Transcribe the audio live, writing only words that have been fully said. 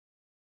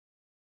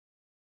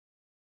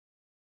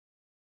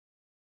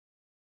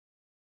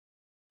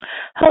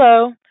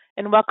Hello,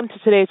 and welcome to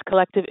today's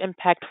Collective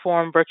Impact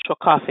Forum virtual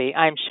coffee.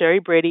 I'm Sherry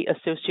Brady,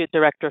 Associate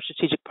Director of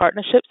Strategic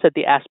Partnerships at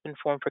the Aspen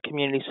Forum for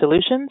Community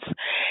Solutions,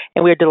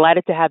 and we are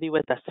delighted to have you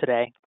with us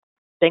today.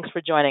 Thanks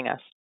for joining us.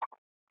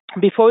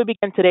 Before we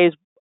begin today's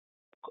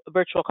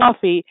virtual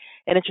coffee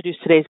and introduce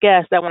today's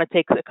guest, I want to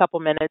take a couple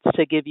minutes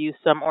to give you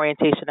some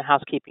orientation and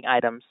housekeeping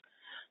items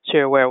so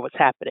you're aware of what's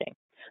happening.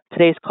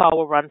 Today's call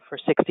will run for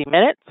 60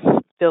 minutes.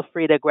 Feel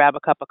free to grab a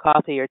cup of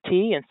coffee or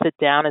tea and sit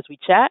down as we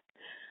chat.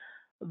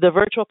 The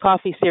virtual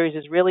coffee series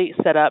is really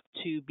set up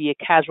to be a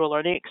casual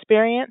learning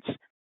experience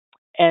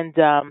and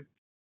where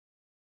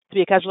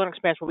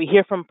we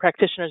hear from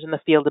practitioners in the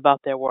field about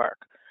their work.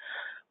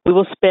 We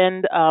will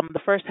spend the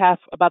first half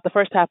of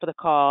the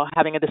call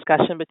having a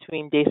discussion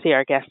between Deycy,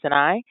 our guest, and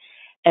I,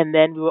 and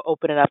then we will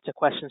open it up to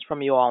questions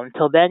from you all.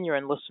 Until then, you're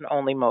in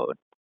listen-only mode.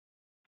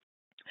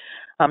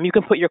 You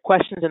can put your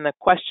questions in the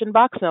question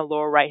box in the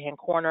lower right-hand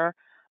corner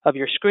of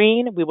your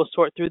screen. We will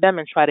sort through them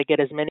and try to get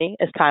as many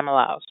as time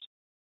allows.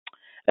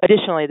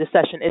 Additionally, this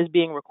session is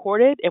being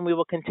recorded, and we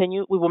will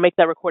make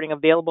that recording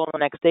available in the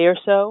next day or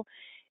so.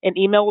 An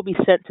email will be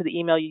sent to the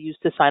email you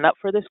used to sign up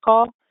for this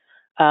call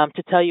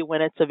to tell you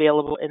when it's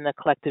available in the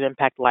Collective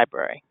Impact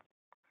Library.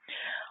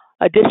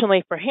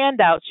 Additionally, for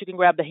handouts, you can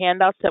grab the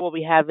handouts that we'll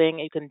be having.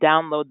 You can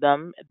download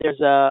them. There's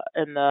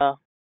in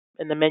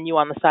the menu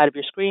on the side of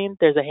your screen,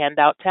 there's a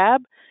handout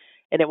tab,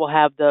 and it will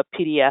have the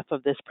PDF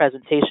of this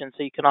presentation,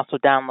 so you can also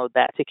download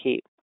that to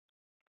keep.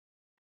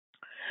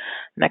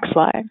 Next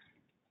slide.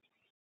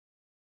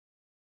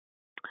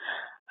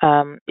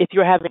 If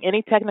you're having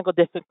any technical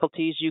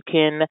difficulties, you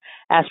can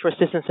ask for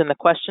assistance in the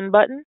question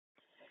button,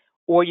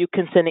 or you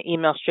can send an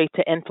email straight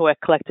to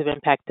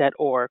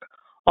info@collectiveimpact.org.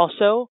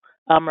 Also,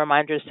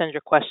 reminder to send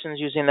your questions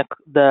using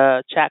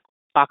the chat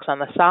box on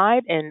the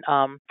side,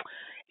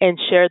 and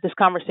share this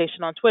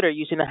conversation on Twitter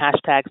using the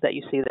hashtags that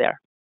you see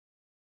there.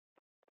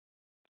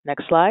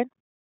 Next slide.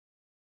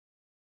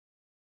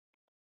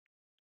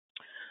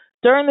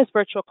 During this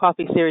virtual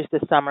coffee series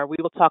this summer, we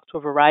will talk to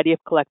a variety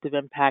of collective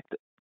impact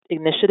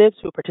initiatives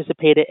who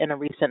participated in a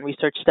recent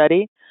research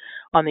study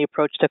on the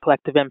approach to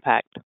collective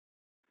impact.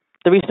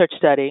 The research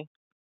study,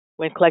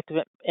 When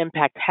Collective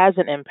Impact Has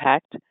an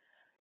Impact,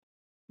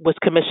 was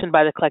commissioned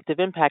by the Collective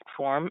Impact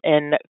Forum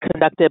and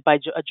conducted by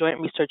a joint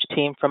research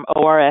team from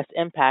ORS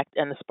Impact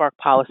and the Spark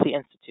Policy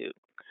Institute.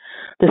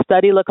 The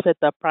study looks at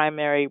the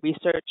primary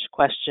research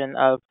question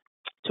of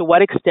to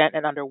what extent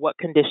and under what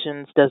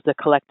conditions does the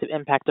collective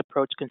impact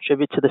approach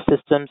contribute to the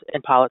systems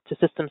and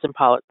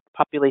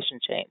population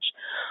change.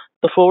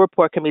 The full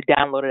report can be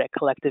downloaded at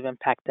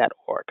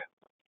collectiveimpact.org.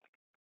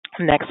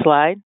 Next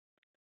slide.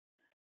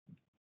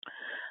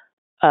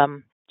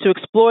 To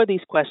explore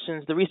these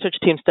questions, the research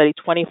team studied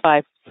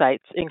 25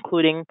 sites,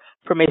 including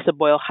Promesa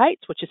Boyle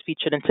Heights, which is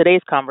featured in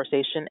today's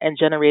conversation, and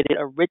generated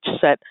a rich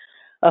set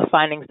of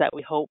findings that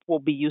we hope will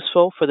be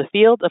useful for the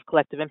field of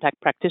collective impact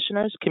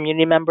practitioners,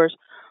 community members,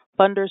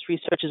 funders,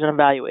 researchers, and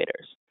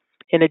evaluators.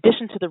 In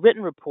addition to the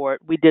written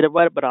report, we did a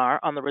webinar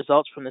on the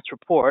results from this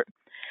report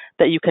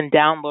that you can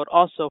download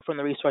also from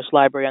the resource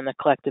library on the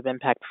Collective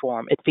Impact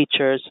Forum. It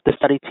features the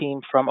study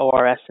team from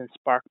ORS and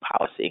Spark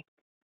Policy.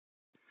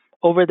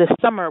 Over this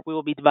summer, we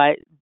will be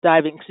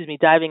diving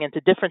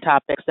into different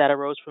topics that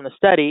arose from the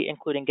study,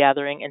 including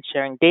gathering and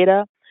sharing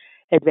data,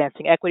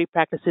 advancing equity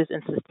practices,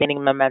 and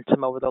sustaining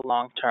momentum over the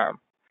long term.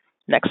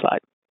 Next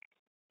slide.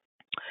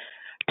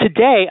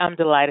 Today, I'm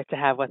delighted to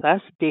have with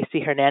us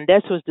Deycy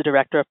Hernandez, who is the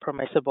director of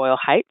Promesa Boyle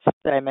Heights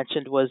that I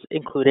mentioned was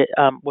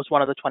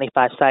one of the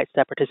 25 sites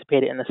that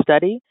participated in the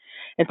study.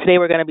 And today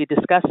we're going to be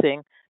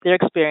discussing their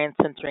experience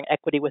centering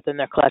equity within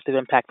their collective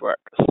impact work.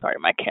 Sorry,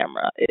 my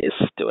camera is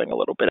doing a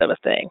little bit of a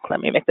thing.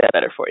 Let me make that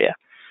better for you.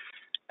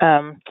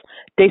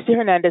 Deycy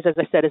Hernandez, as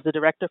I said, is the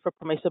director for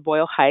Promesa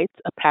Boyle Heights,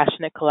 a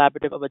passionate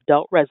collaborative of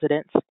adult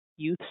residents,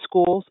 youth,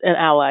 schools, and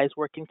allies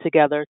working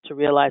together to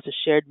realize a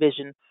shared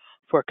vision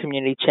for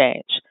community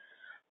change.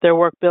 Their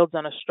work builds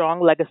on a strong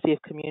legacy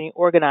of community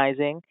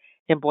organizing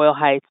in Boyle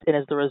Heights and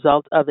is the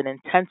result of an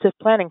intensive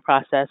planning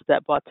process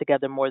that brought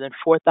together more than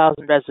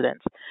 4,000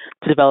 residents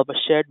to develop a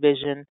shared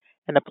vision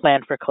and a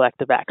plan for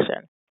collective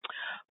action.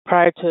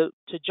 Prior to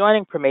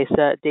joining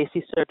Promesa,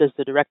 Deycy served as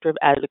the Director of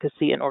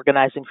Advocacy and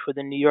Organizing for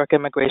the New York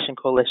Immigration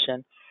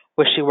Coalition,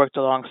 where she worked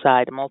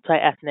alongside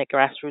multi-ethnic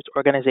grassroots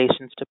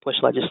organizations to push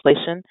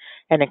legislation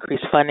and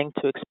increase funding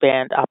to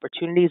expand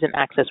opportunities and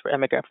access for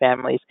immigrant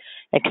families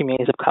and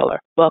communities of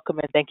color. Welcome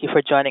and thank you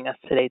for joining us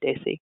today,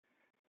 Deycy.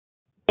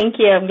 Thank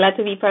you. I'm glad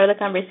to be part of the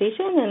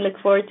conversation and look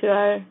forward to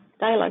our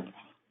dialogue.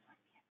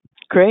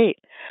 Great.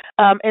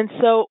 And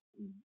so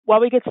while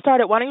we get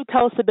started, why don't you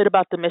tell us a bit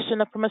about the mission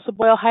of Promesa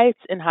Boyle Heights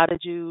and how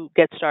did you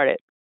get started?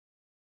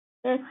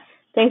 Sure.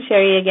 Thanks,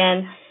 Sherry,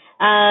 again.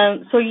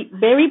 So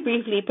very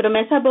briefly,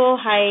 Promesa Boyle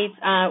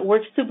Heights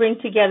works to bring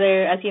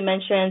together, as you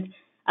mentioned,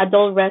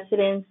 adult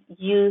residents,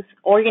 youth,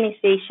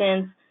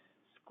 organizations,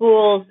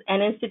 schools,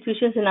 and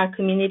institutions in our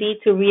community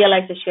to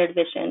realize a shared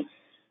vision.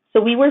 So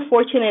we were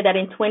fortunate that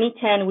in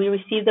 2010, we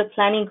received a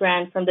planning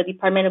grant from the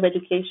Department of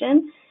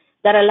Education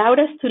that allowed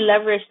us to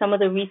leverage some of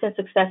the recent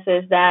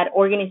successes that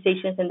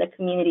organizations in the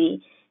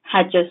community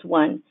had just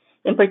won.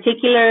 In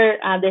particular,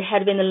 there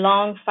had been a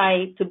long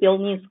fight to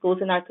build new schools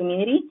in our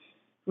community.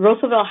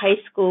 Roosevelt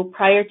High School,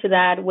 prior to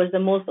that, was the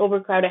most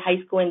overcrowded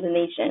high school in the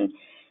nation.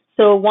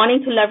 So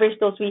wanting to leverage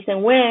those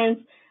recent wins,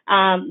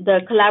 the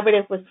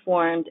collaborative was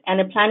formed,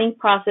 and a planning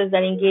process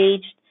that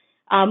engaged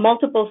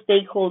multiple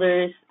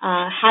stakeholders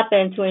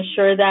happened to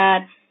ensure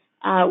that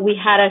we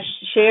had a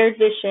shared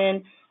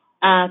vision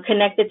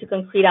connected to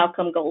concrete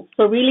outcome goals.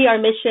 So really our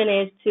mission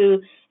is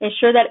to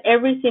ensure that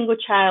every single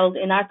child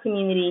in our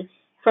community,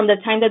 from the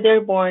time that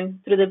they're born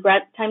through the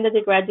time that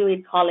they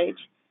graduate college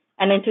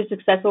and into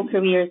successful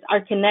careers,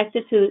 are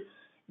connected to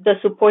the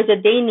supports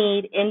that they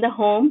need in the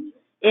home,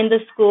 in the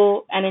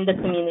school, and in the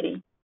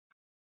community.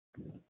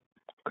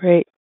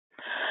 Great.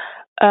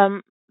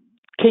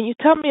 Can you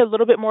tell me a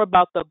little bit more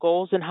about the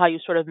goals and how you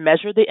sort of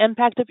measure the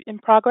impact in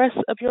progress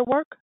of your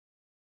work?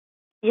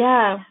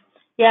 Yeah.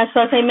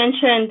 So as I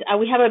mentioned,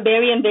 we have a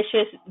very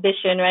ambitious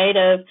vision, right,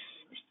 of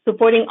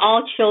supporting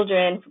all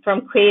children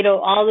from cradle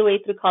all the way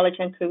through college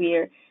and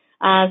career.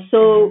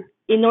 So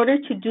in order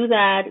to do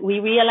that, we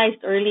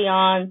realized early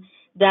on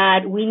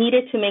that we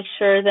needed to make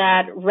sure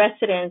that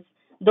residents,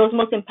 those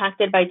most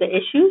impacted by the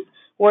issues,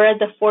 were at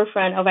the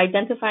forefront of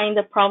identifying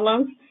the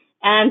problems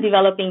and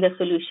developing the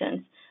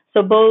solutions.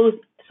 So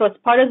as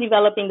part of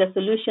developing the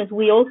solutions,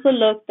 we also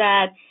looked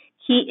at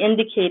key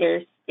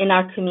indicators in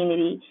our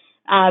community,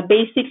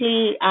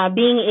 basically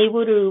being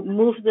able to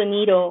move the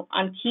needle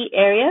on key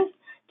areas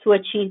to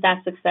achieve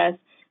that success.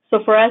 So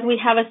for us, we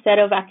have a set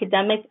of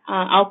academic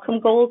outcome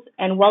goals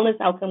and wellness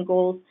outcome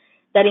goals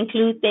that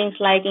include things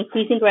like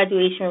increasing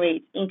graduation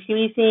rates,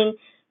 increasing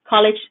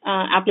college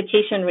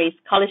application rates,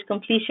 college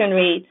completion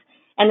rates,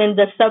 and then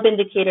the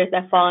sub-indicators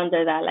that fall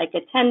under that, like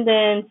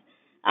attendance,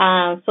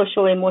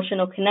 social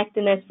emotional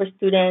connectedness for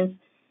students.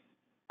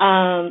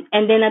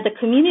 And then at the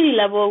community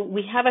level,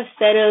 we have a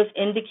set of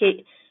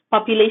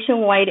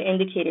population-wide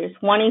indicators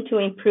wanting to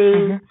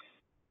improve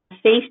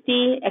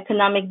safety,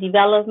 economic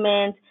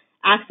development,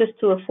 access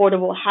to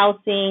affordable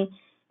housing,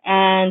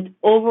 and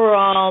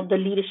overall the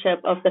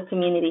leadership of the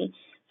community.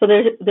 So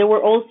there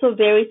were also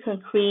very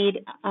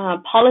concrete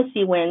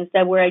policy wins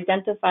that were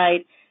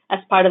identified as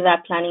part of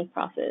that planning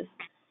process.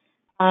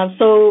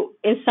 So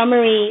in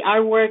summary,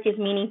 our work is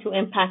meaning to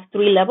impact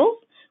three levels.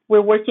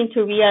 We're working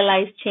to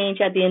realize change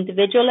at the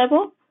individual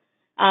level.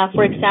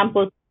 For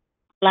example,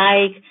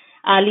 like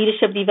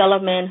leadership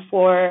development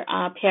for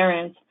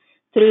parents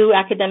through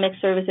academic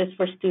services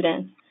for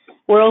students.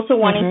 We're also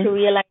wanting to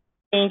realize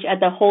change at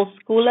the whole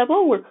school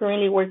level. We're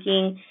currently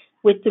working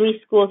with 3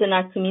 schools in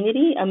our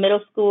community, a middle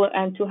school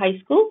and 2 high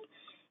schools.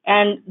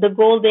 And the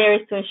goal there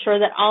is to ensure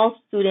that all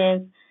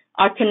students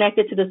are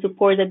connected to the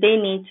support that they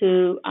need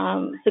to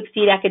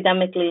succeed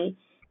academically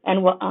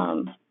and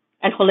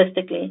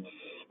holistically.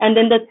 And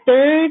then the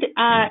third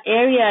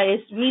area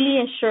is really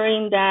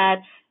ensuring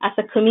that as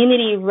a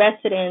community,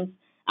 residents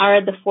are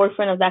at the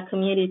forefront of that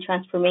community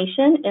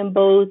transformation in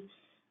both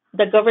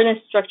the governance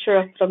structure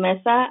of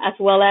Promesa as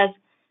well as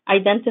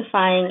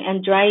identifying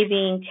and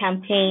driving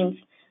campaigns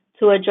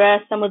to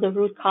address some of the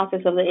root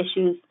causes of the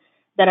issues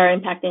that are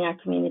impacting our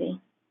community.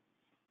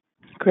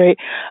 Great.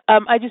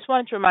 I just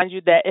wanted to remind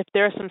you that if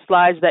there are some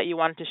slides that you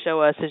wanted to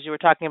show us as you were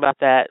talking about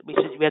that, we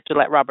have to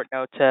let Robert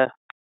know to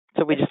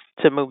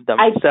move them.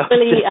 I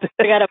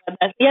forgot about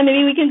that. Yeah,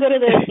 maybe we can go to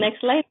the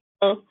next slide.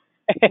 So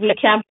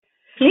recap.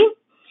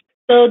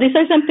 So these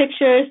are some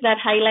pictures that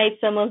highlight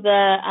some of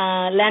the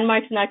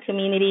landmarks in our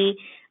community.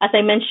 As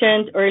I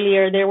mentioned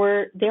earlier, there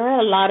are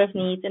a lot of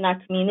needs in our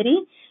community,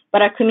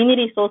 but our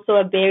community is also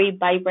a very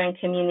vibrant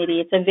community.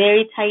 It's a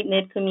very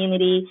tight-knit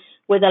community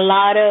with a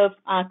lot of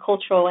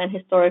cultural and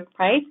historic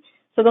pride.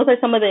 So those are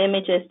some of the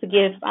images to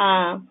give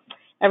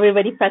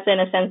everybody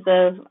present a sense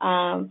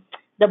of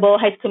the Boyle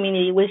Heights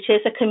community, which is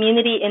a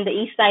community in the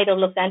east side of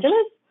Los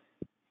Angeles.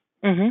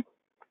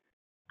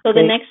 So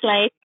the next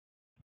slide.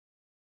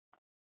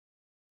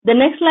 The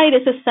next slide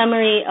is a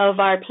summary of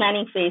our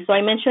planning phase. So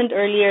I mentioned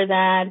earlier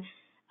that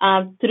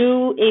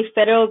through a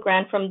federal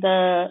grant from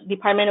the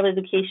Department of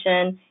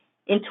Education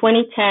in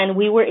 2010,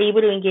 we were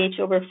able to engage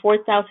over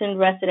 4,000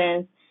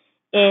 residents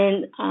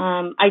in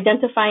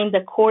identifying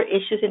the core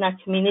issues in our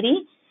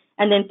community.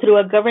 And then through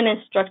a governance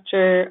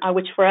structure,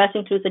 which for us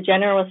includes a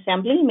General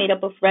Assembly made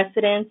up of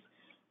residents,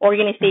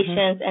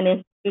 organizations, and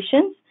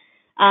institutions,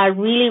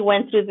 really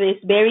went through this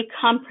very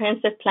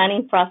comprehensive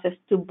planning process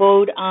to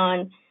vote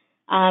on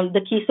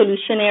the key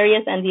solution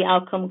areas and the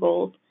outcome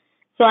goals.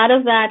 So out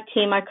of that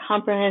came our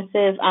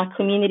comprehensive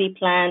community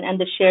plan and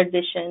the shared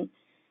vision.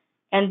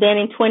 And then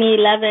in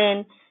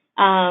 2011,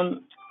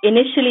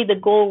 initially the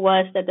goal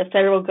was that the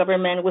federal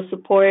government would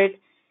support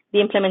the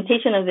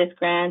implementation of this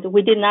grant.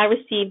 We did not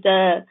receive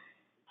the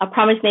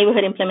Promised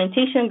Neighborhood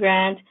Implementation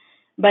Grant,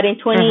 but in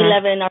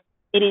 2011, our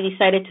committee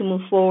decided to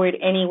move forward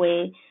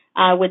anyway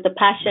with the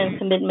passion,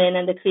 commitment,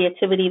 and the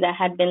creativity that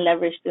had been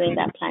leveraged during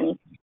that planning.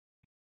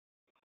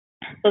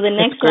 So the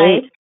next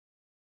slide.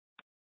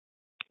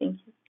 Thank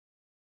you.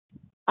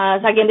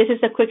 So again, this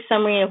is a quick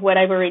summary of what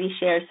I've already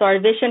shared. So our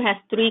vision has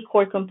three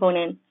core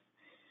components.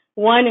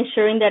 One,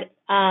 ensuring that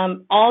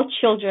all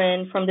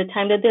children from the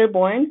time that they're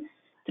born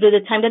through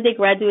the time that they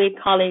graduate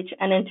college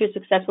and enter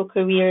successful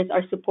careers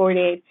are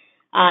supported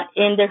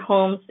in their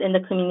homes, in the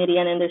community,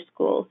 and in their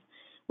schools.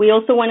 We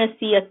also want to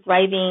see a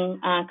thriving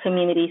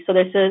community. So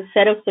there's a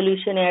set of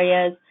solution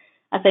areas,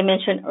 as I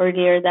mentioned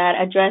earlier, that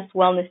address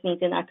wellness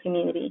needs in our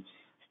community.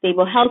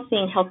 Stable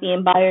housing, healthy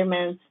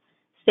environments,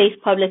 safe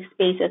public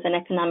spaces, and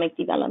economic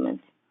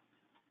development.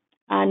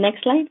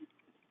 Next slide.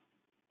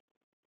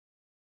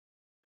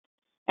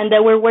 And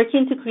that we're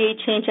working to create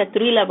change at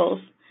three levels,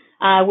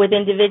 with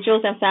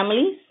individuals and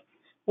families,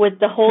 with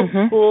the whole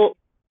school,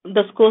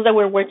 the schools that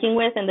we're working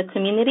with and the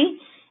community,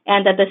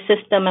 and at the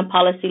system and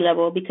policy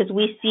level, because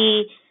we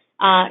see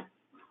the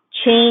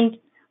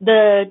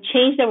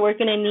change that we're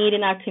going to need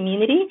in our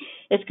community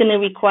is going to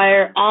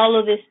require all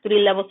of these three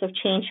levels of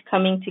change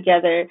coming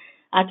together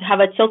to have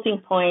a tilting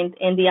point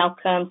in the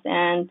outcomes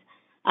and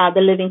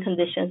the living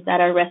conditions that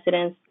our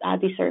residents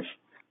deserve.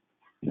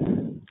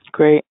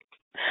 Great.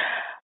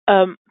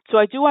 So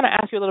I do want to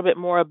ask you a little bit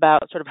more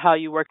about sort of how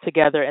you work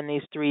together in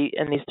these three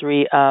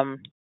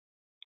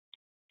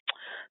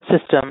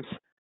systems.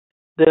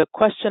 The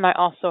question I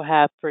also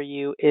have for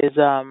you is,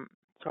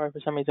 sorry,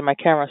 for some reason my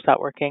camera stopped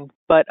working,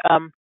 but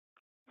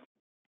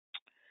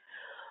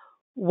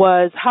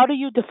was how do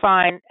you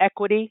define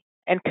equity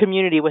and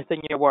community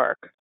within your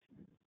work?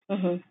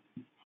 Mm-hmm.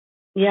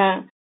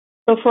 Yeah.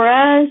 So for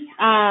us,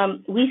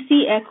 we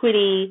see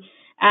equity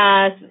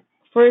as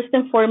first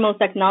and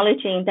foremost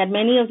acknowledging that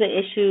many of the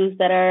issues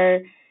that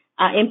are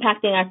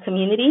impacting our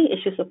community,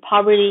 issues of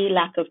poverty,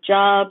 lack of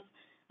jobs,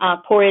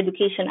 poor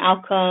education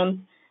outcomes,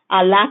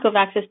 lack of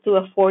access to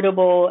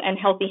affordable and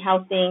healthy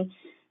housing,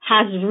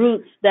 has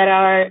roots that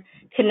are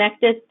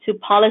connected to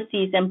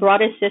policies and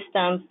broader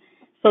systems,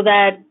 so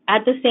that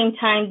at the same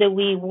time that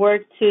we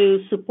work to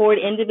support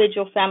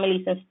individual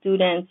families and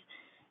students,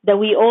 that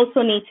we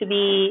also need to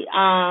be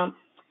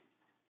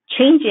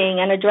changing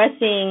and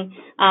addressing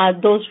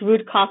those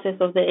root causes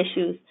of the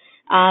issues.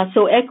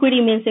 So equity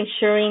means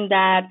ensuring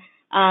that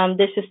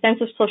there's a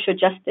sense of social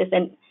justice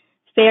and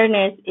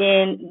fairness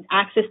in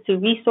access to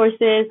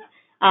resources,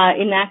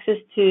 in access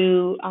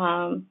to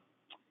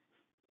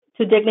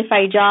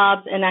dignified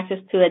jobs, and access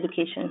to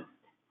education.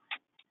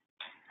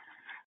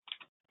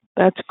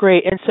 That's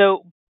great. And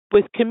so,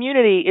 with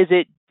community, is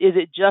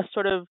it just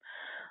sort of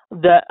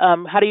the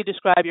how do you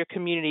describe your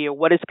community, or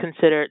what is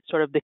considered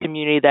sort of the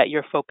community that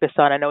you're focused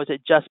on? I know, is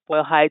it just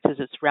Boyle Heights? Is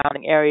it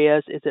surrounding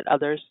areas? Is it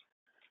others?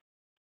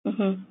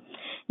 Mm-hmm.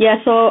 Yeah,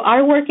 so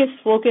our work is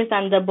focused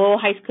on the Boyle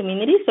Heights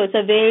community. So it's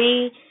a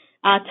very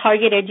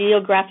targeted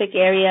geographic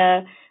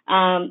area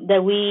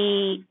that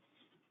we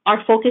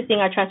are focusing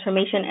our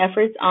transformation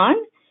efforts on.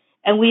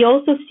 And we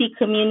also see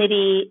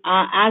community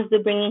as the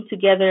bringing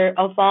together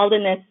of all the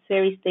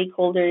necessary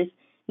stakeholders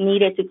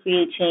needed to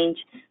create change.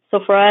 So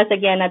for us,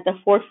 again, at the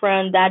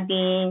forefront, that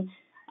being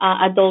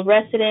adult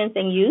residents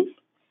and youth,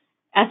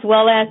 as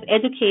well as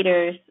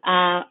educators,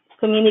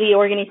 community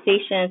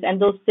organizations,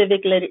 and those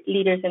civic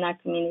leaders in our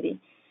community.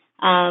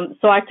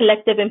 So our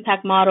collective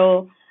impact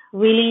model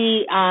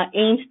really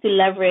aims to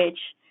leverage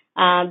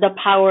the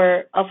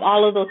power of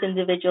all of those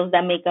individuals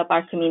that make up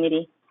our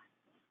community.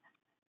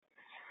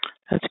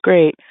 That's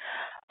great.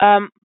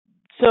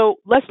 So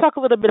let's talk a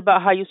little bit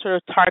about how you sort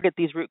of target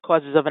these root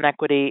causes of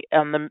inequity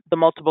on the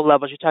multiple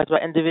levels. You talked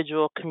about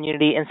individual,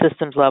 community, and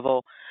systems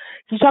level.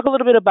 Can you talk a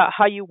little bit about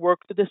how you work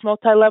through this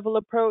multi-level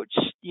approach,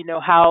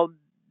 how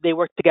they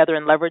work together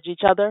and leverage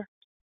each other?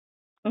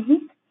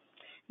 Mm-hmm.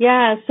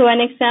 Yeah, so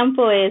an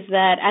example is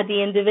that at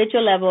the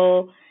individual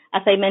level,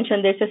 as I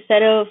mentioned, there's a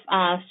set of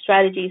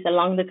strategies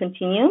along the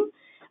continuum.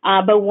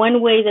 But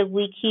one way that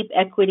we keep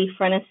equity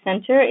front and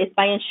center is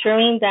by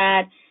ensuring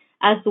that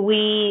as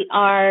we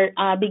are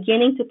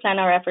beginning to plan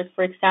our efforts,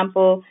 for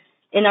example,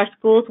 in our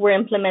schools, we're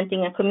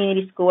implementing a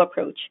community school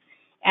approach.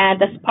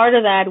 And as part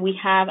of that, we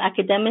have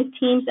academic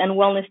teams and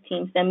wellness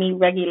teams that meet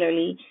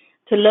regularly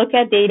to look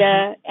at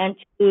data and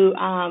to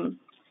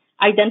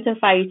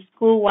identify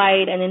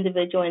school-wide and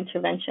individual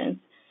interventions.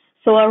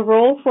 So a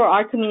role for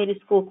our community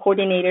school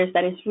coordinators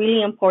that is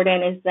really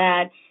important is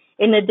that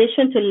in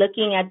addition to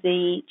looking at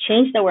the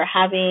change that we're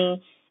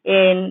having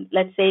in,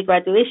 let's say,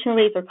 graduation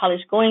rates or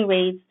college going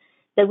rates,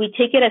 that we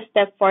take it a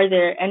step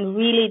farther and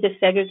really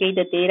disaggregate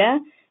the data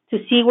to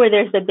see where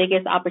there's the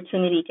biggest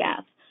opportunity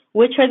gaps.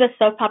 Which are the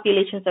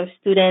subpopulations of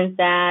students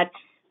that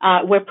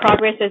where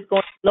progress is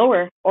going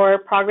lower, or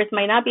progress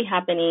might not be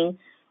happening,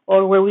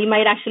 or where we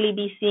might actually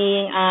be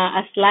seeing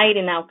a slide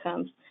in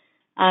outcomes.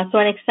 So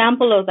an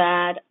example of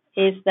that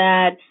is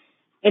that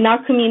in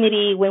our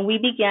community, when we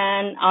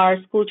began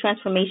our school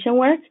transformation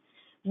work,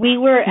 we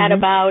were at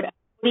about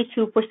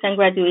 42%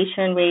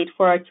 graduation rate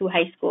for our two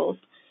high schools.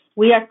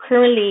 We are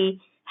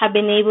currently have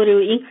been able to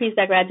increase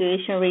that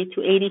graduation rate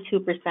to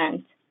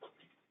 82%.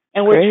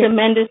 And we're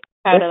tremendously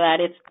proud of that.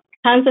 It's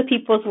tons of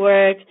people's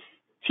work,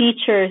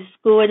 teachers,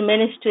 school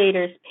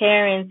administrators,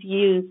 parents,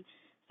 youth.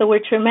 So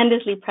we're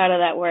tremendously proud of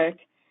that work.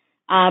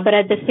 But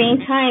at the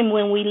same time,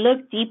 when we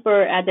look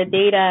deeper at the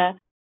data,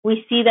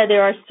 we see that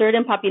there are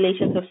certain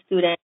populations of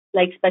students,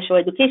 like special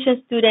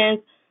education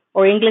students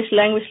or English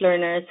language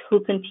learners,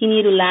 who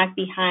continue to lag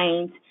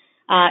behind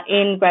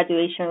in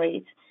graduation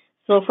rates.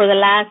 So for the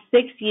last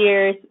 6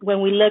 years,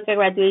 when we look at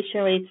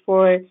graduation rates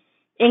for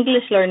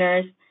English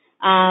learners,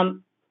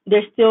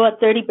 there's still a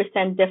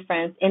 30%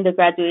 difference in the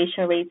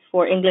graduation rates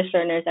for English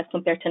learners as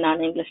compared to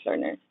non-English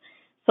learners.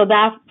 So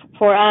that,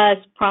 for us,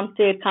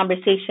 prompted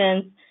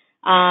conversations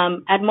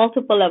at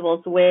multiple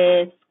levels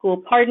with school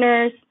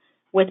partners,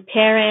 with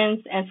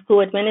parents, and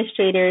school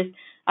administrators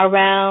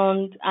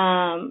around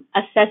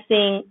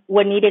assessing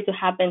what needed to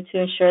happen to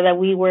ensure that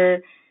we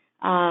were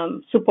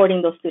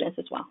supporting those students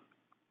as well.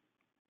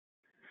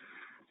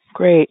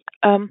 Great.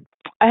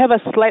 I have a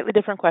slightly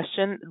different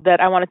question that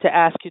I wanted to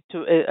ask you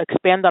to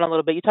expand on a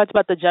little bit. You talked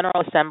about the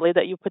General Assembly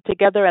that you put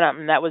together,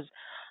 and that was,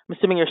 I'm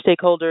assuming, your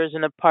stakeholders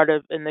and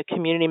the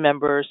community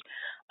members.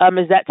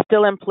 Is that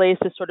still in place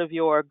as sort of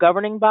your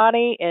governing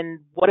body, and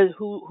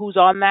who's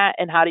on that,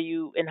 and how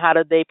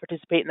do they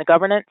participate in the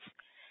governance,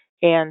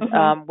 and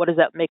what does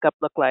that makeup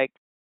look like?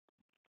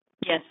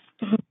 Yes.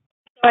 So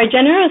our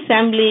General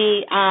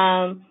Assembly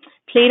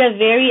played a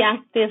very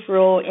active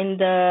role in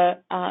the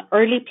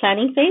early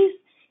planning phase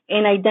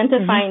in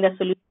identifying the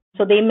solution.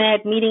 So they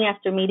met meeting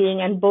after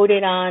meeting and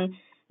voted on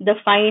the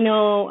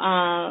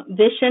final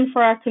vision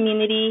for our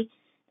community,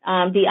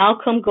 the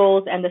outcome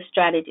goals, and the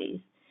strategies.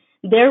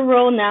 Their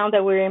role, now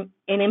that we're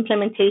in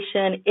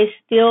implementation, is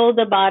still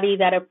the body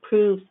that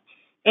approves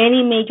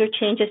any major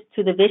changes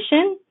to the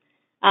vision,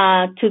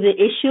 to the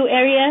issue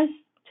areas,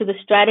 to the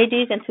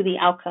strategies, and to the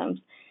outcomes.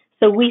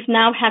 So we've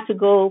now had to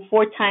go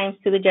 4 times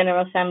to the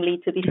General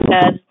Assembly to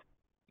discuss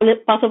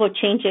possible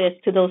changes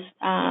to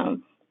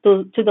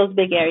those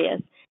big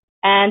areas.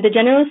 And the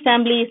General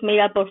Assembly is made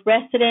up of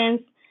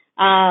residents,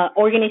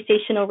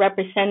 organizational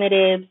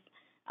representatives,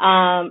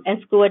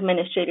 and school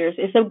administrators.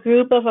 It's a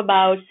group of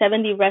about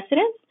 70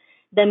 residents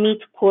that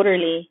meet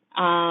quarterly.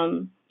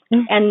 And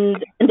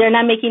they're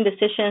not making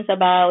decisions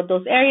about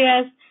those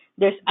areas.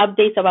 There's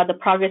updates about the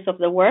progress of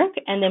the work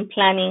and then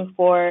planning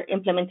for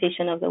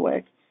implementation of the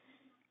work.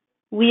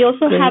 We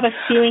also have a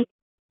steering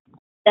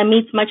that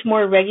meets much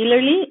more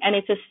regularly, and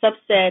it's a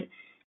subset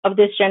of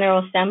this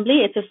General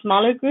Assembly. It's a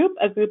smaller group,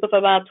 a group of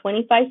about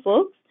 25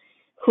 folks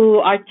who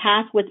are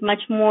tasked with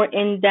much more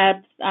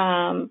in-depth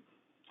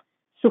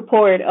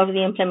support of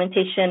the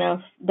implementation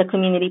of the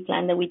community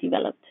plan that we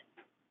developed.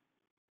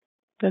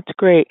 That's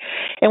great.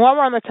 And while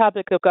we're on the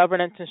topic of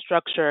governance and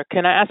structure,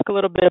 can I ask a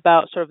little bit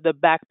about sort of the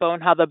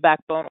backbone, how the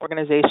backbone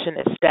organization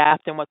is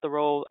staffed and what the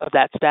role of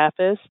that staff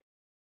is?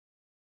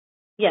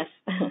 Yes.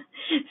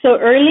 So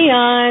early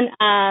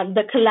on,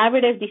 the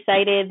collaborative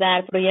decided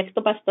that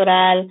Proyecto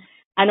Pastoral,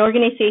 an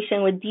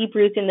organization with deep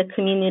roots in the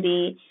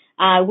community,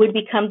 would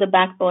become the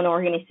backbone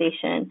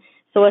organization.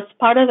 So as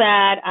part of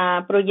that,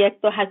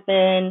 Proyecto has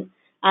been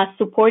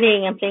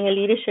supporting and playing a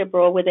leadership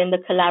role within the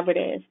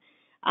collaborative.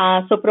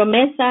 So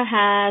Promesa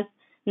has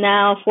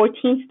now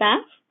 14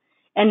 staff,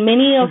 and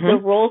many of the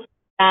roles of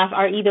staff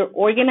are either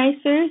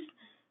organizers,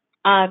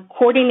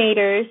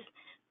 coordinators,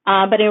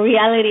 but in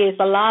reality, it's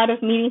a lot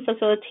of meeting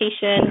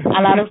facilitation,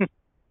 a lot of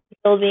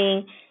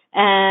building,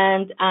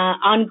 and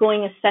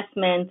ongoing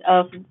assessment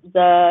of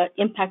the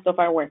impact of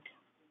our work.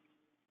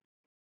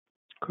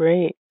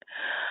 Great.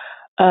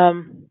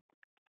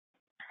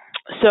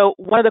 So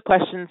one of the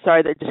questions,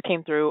 that just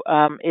came through,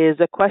 is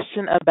a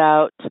question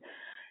about.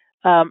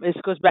 This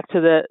goes back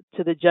to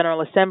the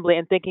General Assembly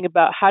and thinking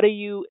about how do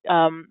you,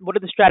 what are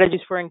the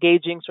strategies for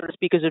engaging sort of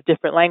speakers of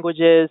different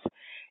languages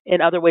and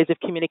other ways of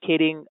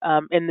communicating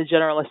in the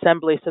General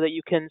Assembly so that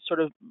you can sort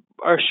of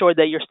are assured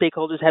that your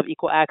stakeholders have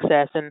equal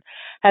access and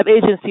have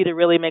agency to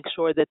really make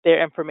sure that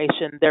their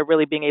information, they're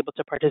really being able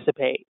to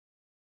participate.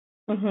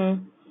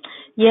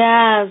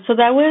 Yeah, so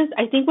that was,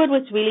 I think what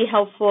was really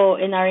helpful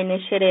in our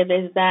initiative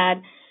is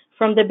that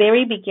from the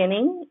very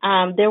beginning,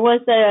 there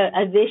was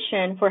a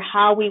vision for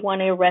how we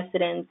wanted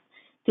residents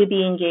to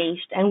be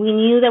engaged. And we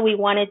knew that we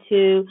wanted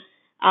to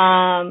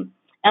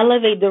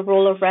elevate the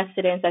role of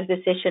residents as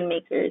decision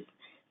makers.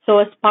 So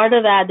as part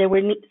of that, there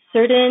were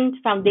certain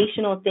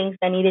foundational things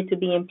that needed to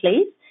be in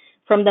place,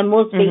 from the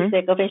most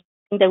basic of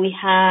ensuring that we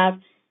have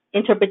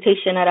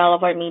interpretation at all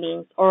of our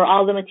meetings, or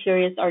all the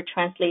materials are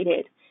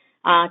translated,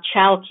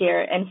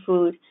 childcare and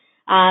food,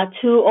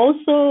 to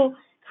also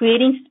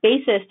creating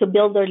spaces to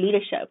build their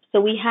leadership. So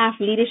we have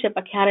leadership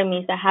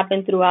academies that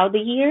happen throughout the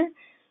year,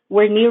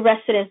 where new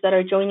residents that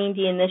are joining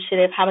the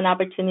initiative have an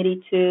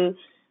opportunity to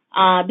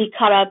be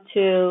caught up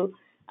to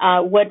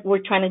what we're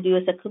trying to do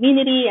as a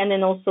community, and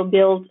then also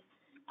build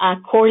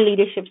core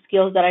leadership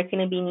skills that are going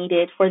to be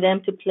needed for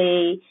them to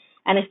play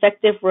an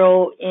effective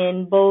role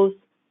in both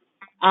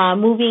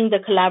moving the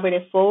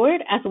collaborative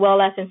forward, as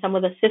well as in some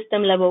of the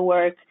system level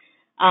work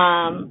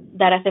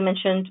that, as I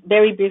mentioned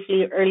very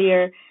briefly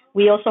earlier,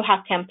 we also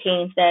have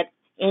campaigns that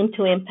aim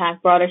to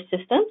impact broader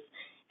systems,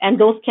 and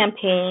those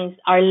campaigns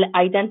are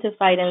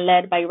identified and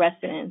led by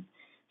residents.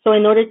 So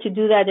in order to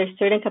do that, there's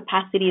certain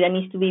capacity that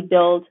needs to be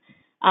built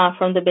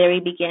from the very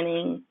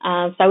beginning.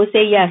 So I would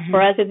say yes,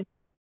 for us it's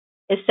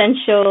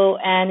essential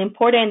and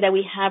important that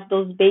we have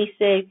those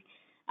basic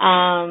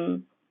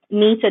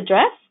needs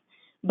addressed.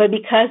 But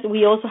because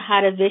we also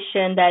had a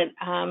vision that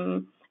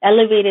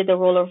elevated the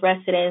role of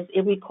residents,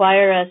 it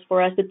required us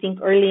for us to think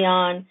early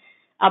on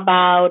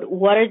about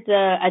what are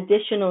the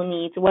additional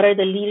needs, what are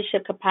the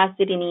leadership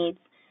capacity needs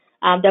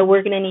that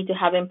we're going to need to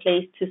have in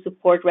place to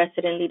support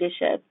resident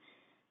leadership.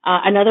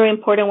 Another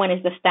important one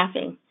is the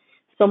staffing.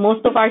 So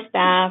most of our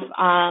staff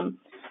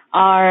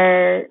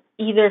are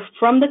either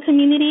from the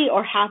community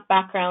or have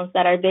backgrounds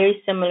that are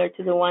very similar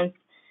to the ones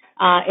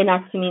in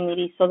our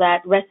community, so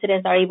that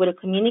residents are able to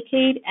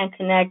communicate and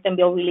connect and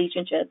build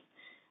relationships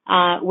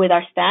with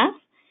our staff.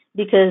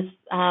 Because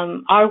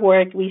our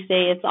work, we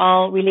say it's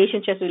all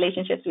relationships,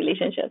 relationships,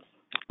 relationships.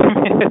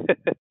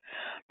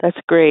 That's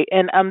great.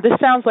 And this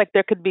sounds like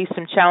there's going to be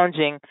some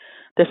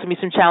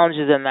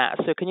challenges in that.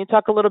 So can you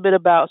talk a little bit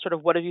about sort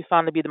of what have you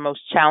found to be the most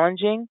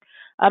challenging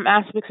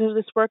aspects of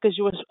this work as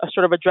you were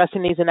sort of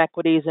addressing these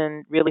inequities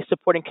and really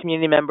supporting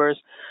community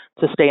members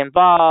to stay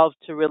involved,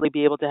 to really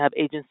be able to have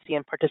agency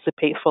and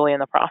participate fully in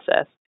the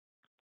process?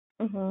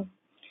 Mm-hmm.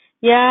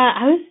 Yeah,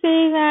 I would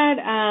say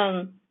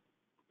that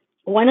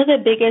one of the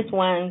biggest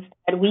ones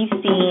that we've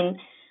seen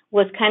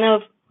was kind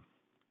of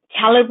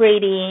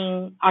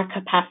calibrating our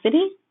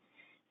capacity.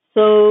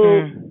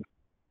 So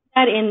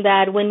that in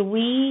that when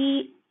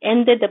we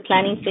ended the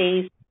planning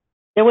phase,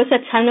 there was a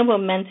ton of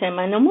momentum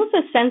and almost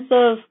a sense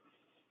of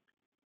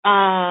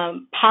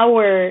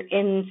power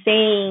in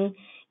saying,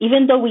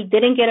 even though we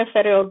didn't get a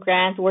federal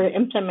grant, we're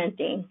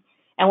implementing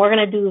and we're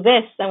going to do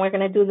this and we're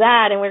going to do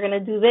that and we're going to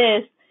do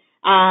this,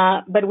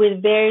 but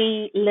with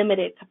very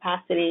limited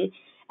capacity.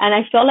 And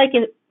I felt like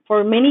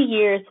for many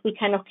years, we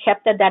kind of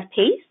kept at that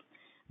pace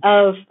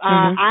of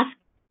asking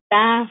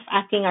staff,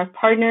 asking our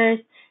partners,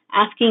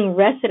 asking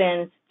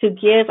residents to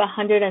give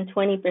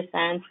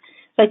 120%.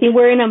 So I think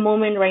we're in a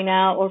moment right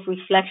now of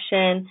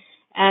reflection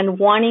and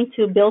wanting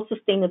to build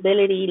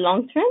sustainability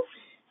long term.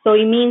 So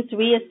it means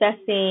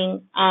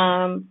reassessing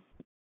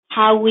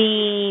how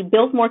we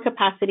build more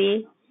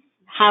capacity,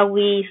 how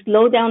we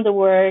slow down the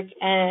work,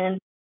 and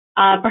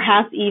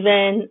perhaps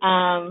even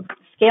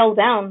scale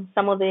down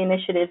some of the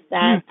initiatives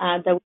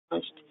that we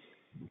launched.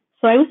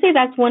 So I would say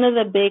that's one of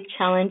the big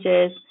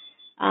challenges.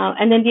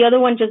 And then the other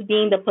one just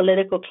being the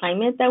political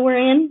climate that we're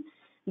in,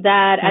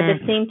 that at the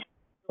same time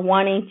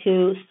wanting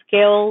to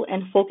scale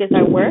and focus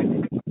our work,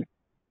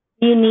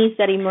 new needs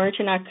that emerge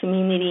in our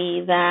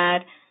community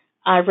that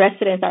our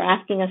residents are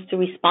asking us to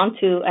respond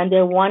to, and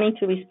they're wanting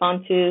to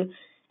respond to,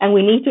 and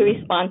we need to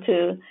respond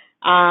to.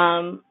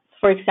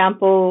 For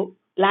example,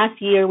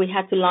 last year we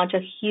had to launch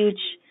a huge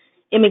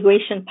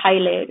immigration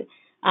pilot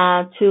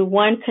to,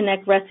 one,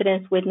 connect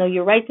residents with Know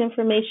Your Rights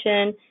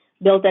information,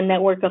 build a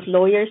network of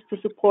lawyers to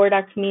support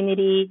our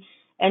community,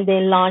 and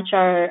then launch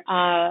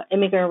our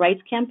immigrant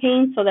rights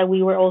campaign, so that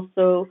we were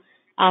also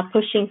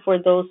pushing for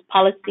those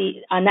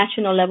policy,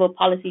 national level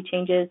policy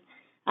changes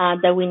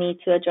that we need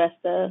to address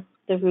the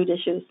root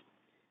issues.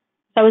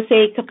 So I would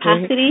say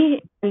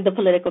capacity and the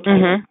political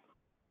climate.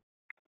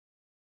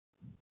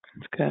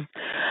 That's good.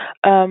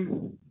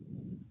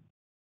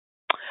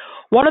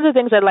 One of the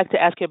things I'd like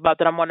to ask you about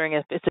that I'm wondering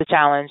if it's a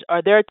challenge,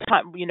 are there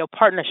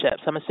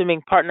partnerships? I'm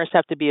assuming partners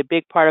have to be a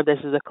big part of this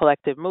as a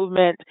collective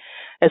movement,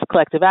 as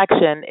collective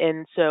action.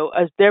 And so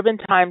has there been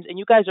times, and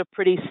you guys are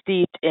pretty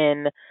steeped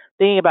in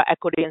thinking about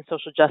equity and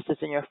social justice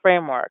in your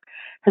framework.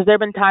 Has there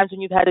been times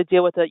when you've had to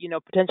deal with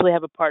potentially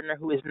have a partner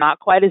who is not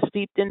quite as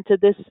steeped into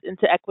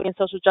equity and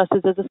social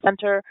justice as a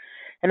center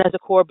and as a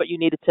core, but you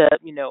needed to,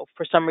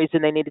 for some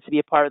reason they needed to be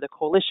a part of the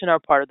coalition or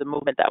part of the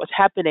movement that was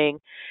happening?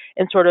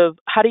 And sort of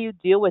how do you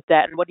deal with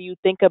that? And what do you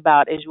think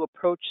about as you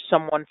approach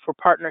someone for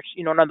partnership,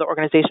 another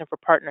organization for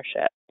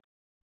partnership?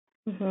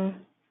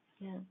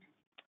 Yeah.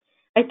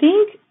 I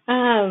think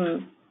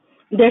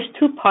there's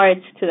two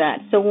parts to that.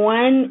 So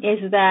one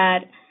is that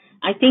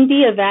I think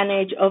the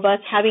advantage of us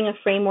having a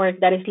framework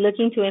that is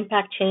looking to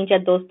impact change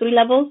at those three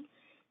levels,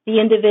 the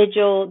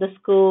individual, the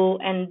school,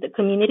 and the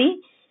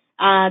community,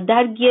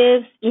 that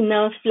gives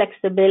enough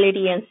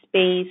flexibility and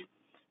space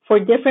for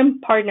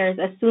different partners,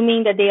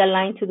 assuming that they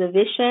align to the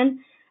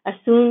vision,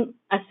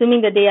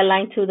 assuming that they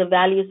align to the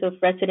values of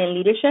resident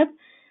leadership,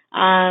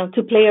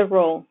 to play a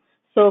role.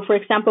 So, for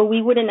example,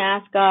 we wouldn't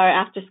ask our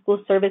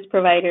after-school service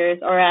providers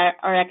or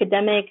our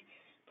academic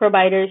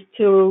providers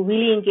to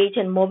really engage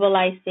in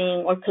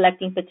mobilizing or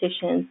collecting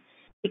petitions,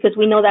 because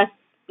we know that's,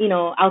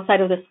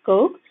 outside of the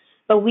scope.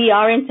 But we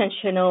are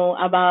intentional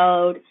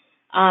about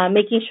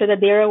making sure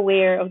that they're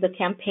aware of the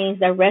campaigns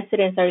that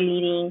residents are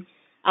leading,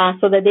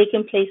 so that they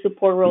can play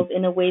support roles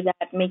in a way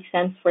that makes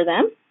sense for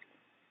them.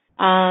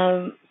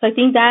 So I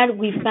think that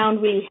we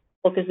found really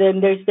helpful, because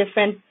then there's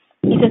different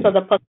pieces of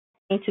the puzzle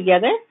coming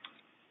together.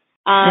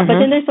 But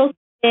then there's also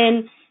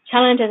been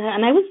challenges,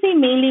 and I would say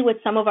mainly with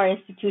some of our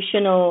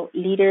institutional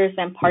leaders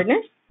and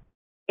partners,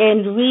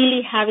 and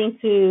really having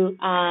to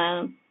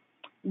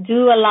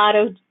do a lot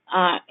of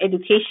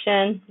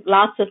education,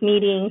 lots of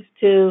meetings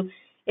to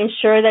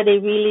ensure that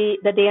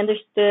they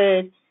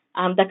understood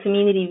the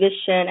community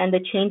vision and the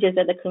changes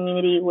that the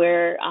community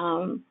were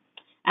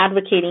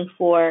advocating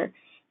for.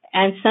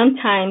 And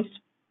sometimes,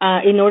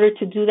 in order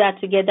to do that,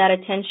 to get that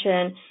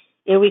attention,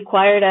 it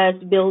required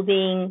us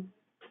building,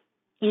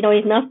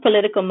 enough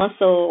political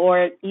muscle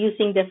or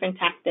using different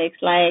tactics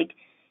like,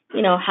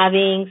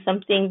 having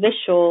something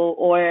visual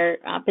or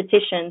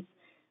petitions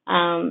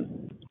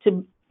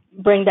to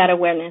bring that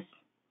awareness.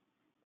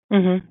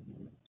 Mhm.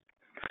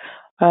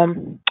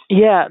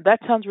 Yeah, that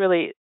sounds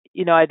really,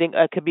 I think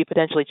could be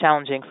potentially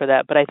challenging for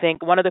that. But I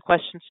think one of the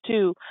questions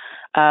too,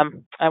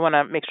 I want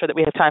to make sure that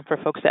we have time for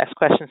folks to ask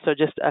questions. So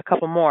just a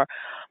couple more.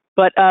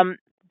 But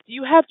do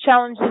you have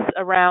challenges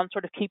around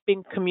sort of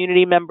keeping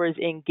community members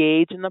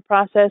engaged in the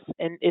process?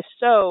 And if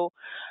so,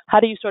 how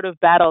do you sort of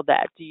battle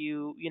that? Do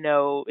you,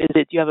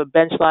 do you have a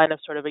bench line of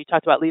sort of, you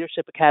talked about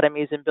leadership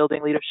academies and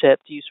building leadership.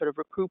 Do you sort of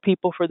recruit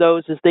people for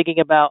those as thinking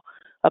about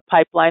a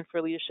pipeline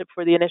for leadership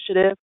for the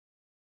initiative?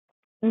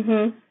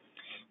 Mhm.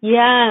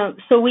 Yeah.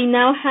 So we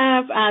now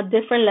have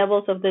different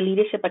levels of the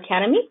leadership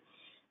academy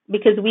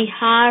because we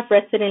have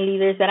resident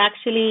leaders that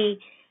actually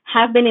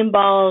have been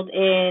involved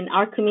in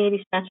our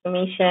community's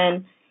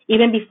transformation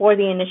even before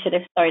the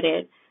initiative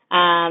started.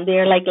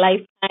 They're like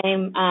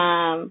lifetime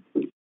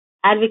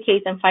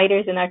advocates and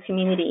fighters in our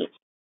community.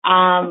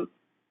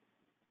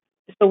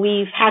 So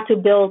we've had to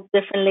build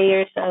different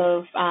layers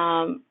of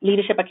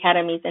leadership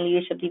academies and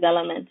leadership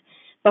development.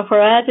 But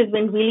for us, it's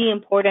been really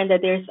important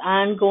that there's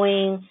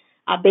ongoing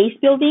base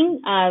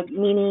building,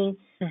 meaning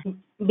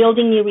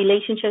building new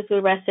relationships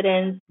with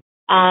residents,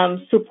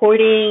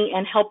 supporting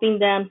and helping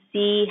them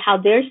see how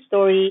their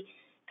story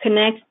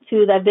connects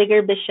to the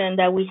bigger vision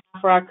that we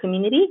have for our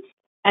community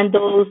and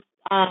those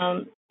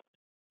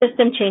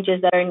system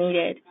changes that are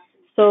needed.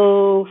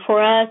 So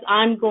for us,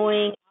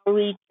 ongoing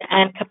outreach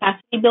and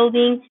capacity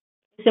building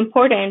is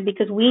important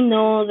because we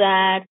know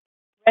that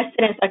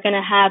residents are going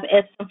to have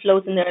ebbs and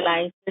flows in their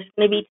lives. There's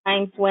going to be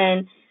times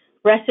when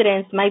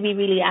residents might be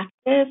really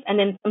active and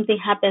then something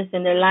happens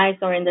in their lives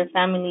or in their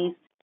families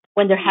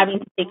when they're having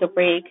to take a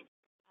break.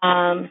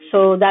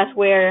 So that's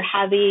where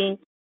having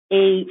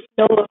a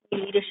flow of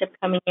leadership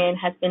coming in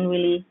has been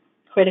really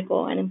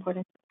critical and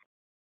important.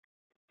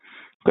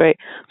 Great.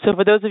 So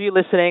for those of you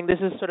listening, this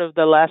is sort of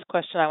the last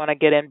question I want to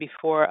get in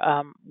before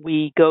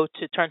we go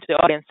to turn to the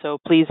audience. So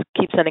please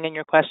keep sending in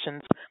your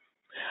questions.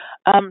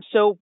 I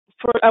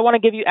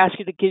want to ask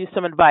you to give you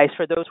some advice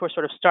for those who are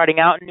sort of starting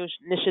out in new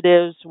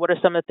initiatives. What are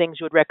some of the things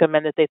you would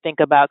recommend that they think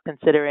about when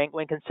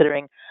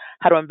considering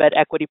how to embed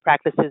equity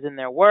practices in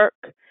their work?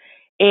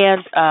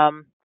 And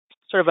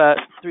sort of a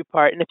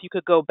three-part. And if you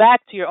could go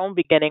back to your own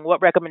beginning,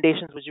 what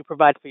recommendations would you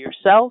provide for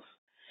yourself?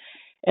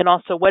 And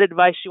also, what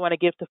advice you want to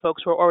give to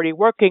folks who are already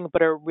working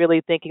but are really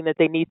thinking that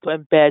they need to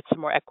embed some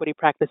more equity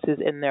practices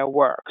in their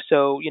work.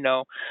 So,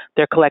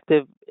 their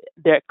collective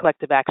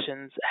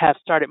actions have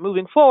started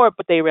moving forward,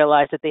 but they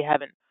realize that they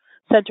haven't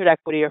centered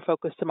equity or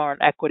focused more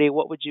on equity.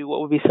 What would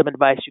be some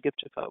advice you give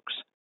to folks?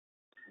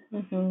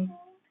 Mm-hmm.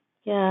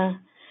 Yeah.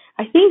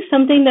 I think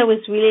something that was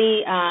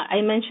really,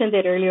 I mentioned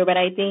it earlier, but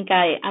I think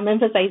I'm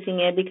emphasizing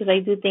it because I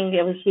do think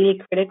it was really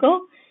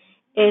critical,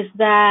 is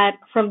that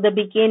from the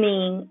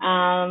beginning,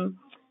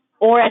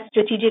 or at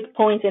strategic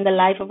points in the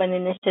life of an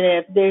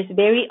initiative, there's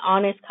very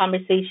honest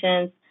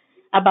conversations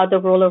about the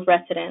role of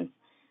residents.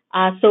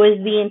 So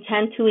is the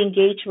intent to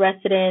engage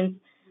residents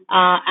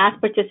as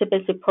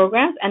participants in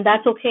programs, and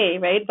that's okay,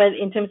 right? But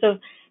in terms of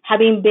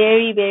having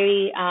very,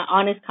 very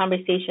honest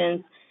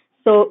conversations,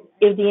 so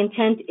if the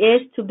intent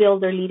is to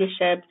build their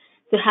leadership,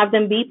 to have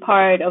them be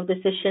part of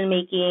decision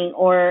making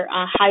or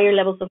higher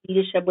levels of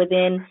leadership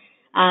within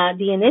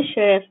the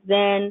initiative,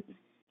 then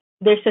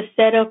there's a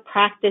set of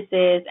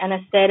practices and a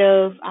set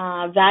of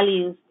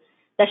values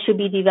that should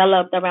be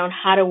developed around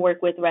how to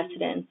work with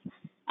residents.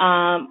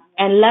 And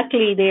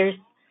luckily, there's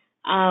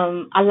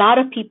a lot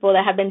of people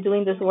that have been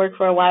doing this work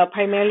for a while,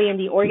 primarily in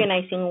the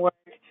organizing work,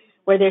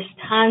 where there's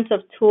tons of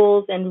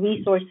tools and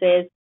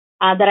resources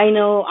that I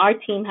know our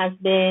team has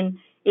been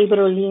able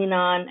to lean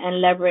on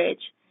and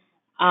leverage.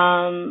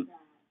 And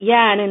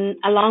then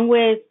along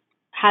with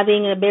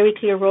having a very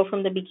clear role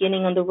from the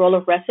beginning on the role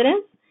of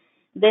residents,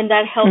 then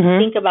that helps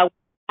think about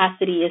what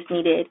capacity is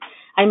needed.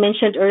 I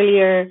mentioned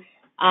earlier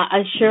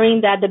ensuring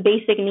that the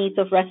basic needs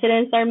of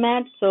residents are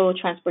met, so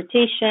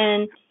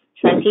transportation,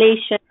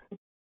 translation,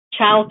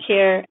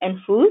 childcare, and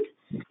food.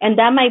 And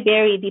that might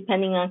vary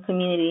depending on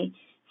community.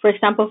 For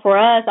example, for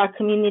us, our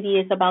community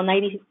is about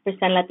 90%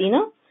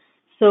 Latino.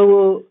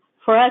 So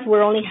for us,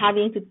 we're only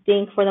having to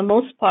think, for the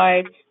most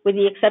part, with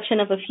the exception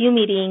of a few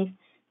meetings,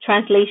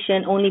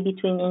 translation only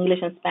between English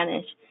and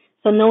Spanish.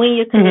 So knowing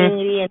your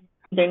community and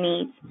their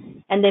needs,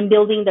 and then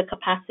building the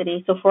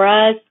capacity. So for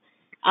us,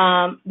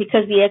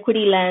 because the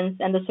equity lens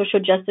and the social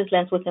justice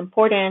lens was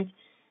important,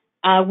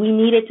 we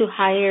needed to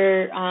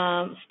hire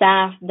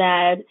staff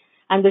that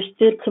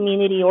understood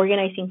community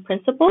organizing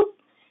principles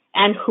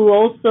and who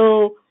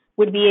also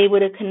would be able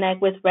to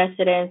connect with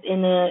residents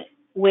in a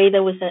way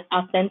that was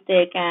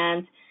authentic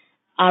and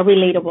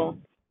relatable.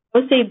 I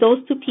would say those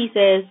two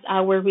pieces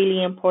were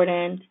really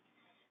important.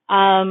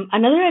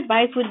 Another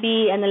advice would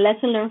be, and a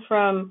lesson learned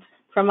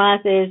from us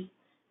is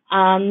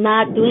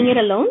not doing it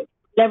alone,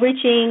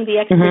 leveraging the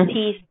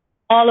expertise,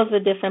 all of the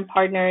different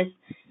partners,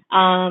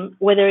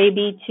 whether it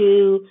be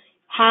to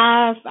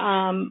have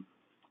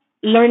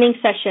learning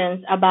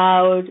sessions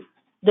about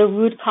the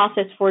root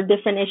causes for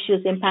different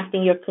issues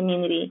impacting your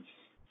community.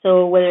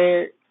 So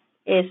whether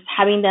it's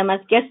having them as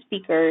guest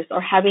speakers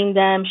or having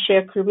them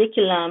share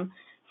curriculum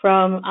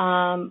from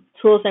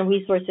tools and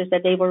resources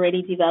that they've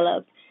already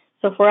developed.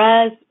 So for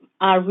us,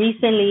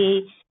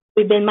 recently,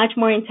 we've been much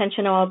more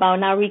intentional about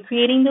not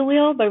recreating the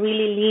wheel, but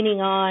really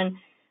leaning on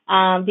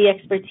the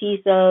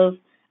expertise of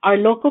our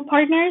local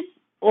partners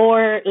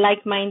or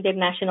like-minded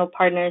national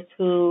partners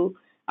who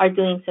are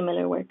doing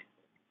similar work.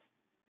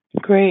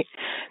 Great.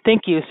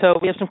 Thank you. So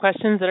we have some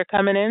questions that are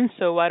coming in,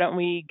 so why don't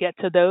we get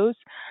to those?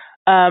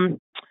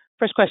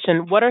 First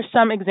question, what are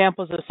some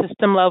examples of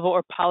system level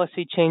or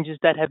policy changes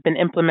that have been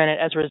implemented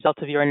as a result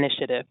of your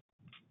initiative?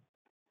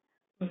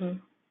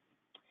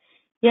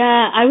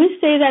 Yeah, I would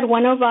say that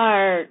one of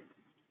our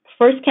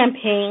first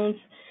campaigns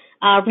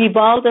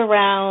revolved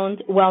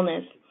around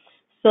wellness.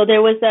 So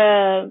there was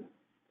a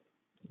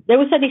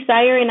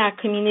desire in our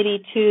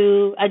community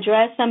to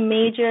address some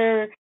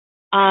major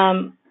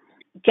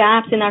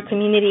gaps in our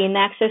community in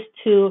access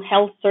to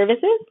health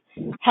services,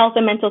 health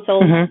and mental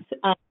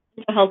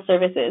health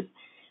services,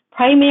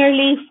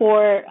 primarily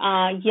for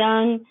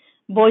young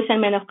boys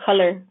and men of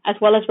color, as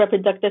well as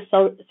reproductive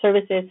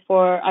services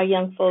for our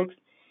young folks.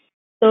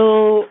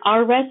 So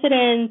our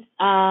residents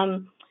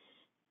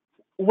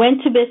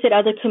went to visit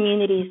other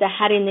communities that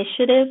had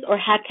initiatives or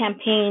had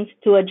campaigns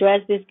to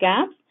address these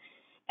gaps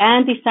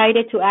and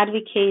decided to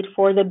advocate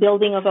for the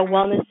building of a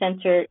wellness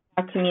center in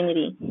our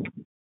community.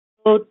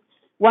 So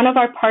one of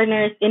our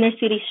partners, Inner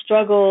City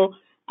Struggle,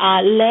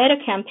 led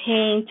a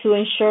campaign to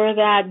ensure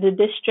that the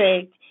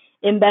district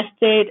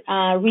invested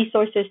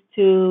resources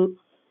to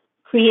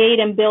create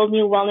and build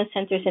new wellness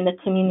centers in the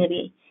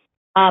community.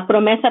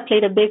 Promesa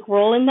played a big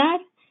role in that,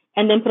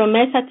 and then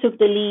Promesa took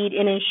the lead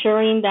in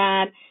ensuring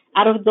that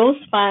out of those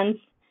funds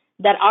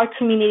that our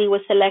community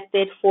was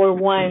selected for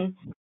at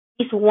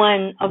least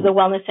one of the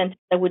wellness centers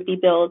that would be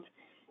built.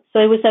 So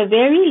it was a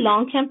very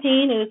long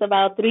campaign. It was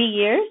about 3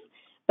 years.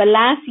 But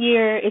last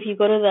year, if you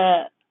go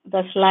to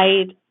the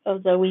slide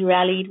of the We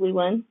Rallied, We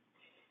Won,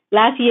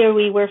 last year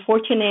we were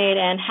fortunate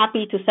and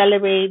happy to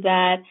celebrate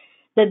that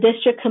the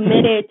district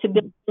committed to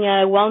building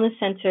a wellness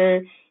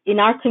center in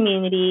our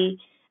community,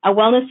 a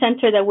wellness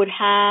center that would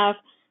have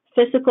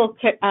physical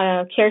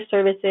care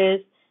services,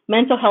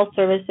 mental health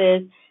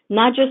services,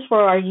 not just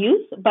for our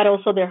youth, but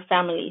also their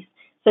families.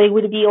 So it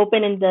would be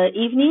open in the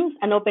evenings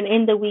and open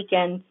in the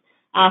weekends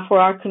for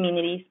our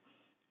communities.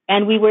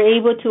 And we were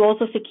able to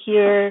also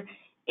secure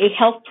a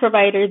health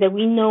provider that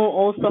we know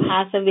also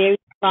has a very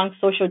strong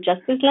social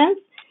justice lens,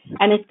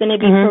 and it's going to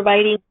be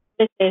providing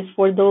services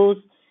for those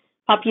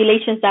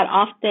populations that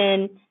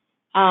often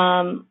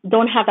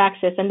don't have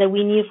access, and that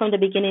we knew from the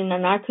beginning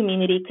in our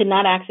community could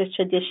not access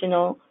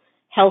traditional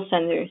health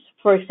centers,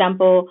 for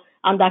example,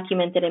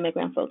 undocumented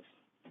immigrant folks.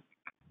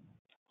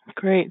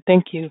 Great,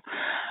 thank you.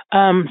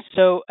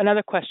 So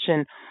another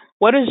question.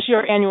 What is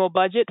your annual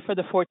budget for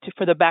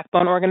the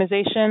Backbone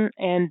organization,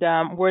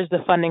 and where's the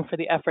funding for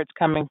the efforts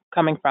coming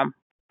from?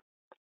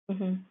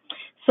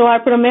 So our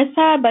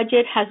Promesa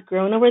budget has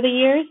grown over the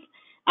years.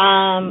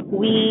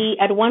 We,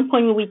 at one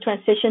point when we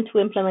transitioned to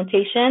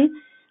implementation,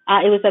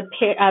 it was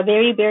a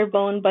very bare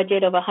bone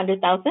budget of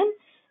 $100,000,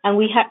 and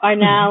we are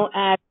now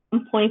at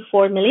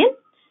 1.4 million.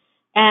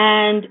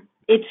 And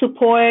it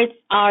supports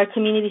our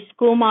community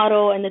school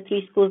model and the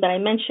 3 schools that I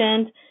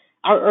mentioned,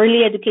 our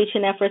early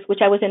education efforts, which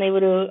I wasn't able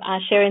to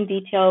share in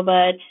detail,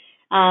 but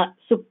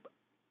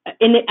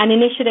an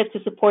initiative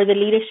to support the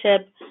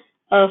leadership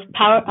of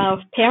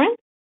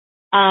parents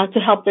to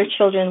help their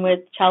children with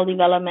child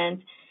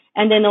development,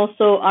 and then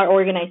also our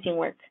organizing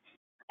work.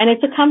 And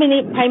it's a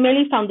combination,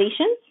 primarily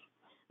foundations.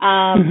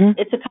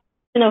 It's a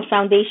combination of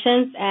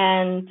foundations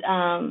and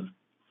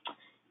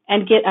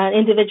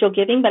individual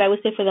giving, but I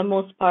would say for the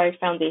most part,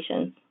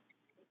 foundations.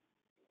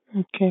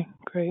 Okay,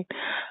 great.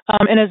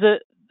 And as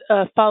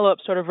a follow-up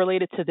sort of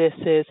related to this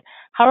is,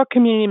 how are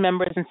community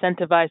members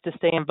incentivized to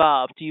stay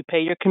involved? Do you pay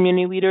your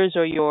community leaders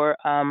or your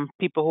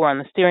people who are on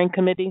the steering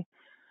committee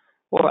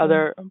or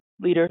other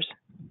leaders?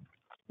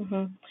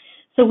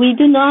 So we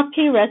do not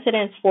pay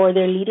residents for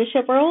their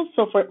leadership roles,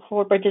 so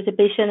for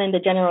participation in the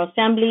General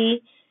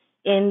Assembly,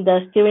 in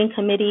the steering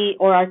committee,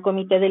 or our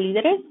Comité de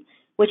Líderes,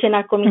 which in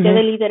our Comité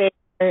de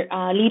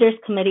Líderes, Leaders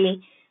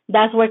Committee,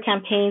 that's where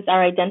campaigns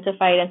are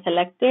identified and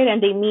selected,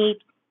 and they meet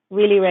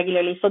really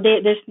regularly. So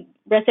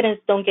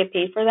residents don't get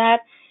paid for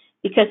that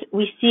because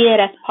we see it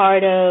as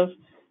part of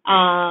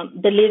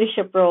the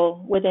leadership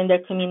role within their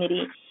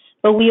community.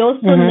 But we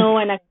also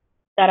know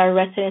that our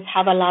residents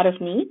have a lot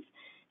of needs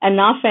and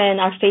often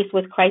are faced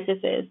with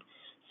crises.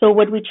 So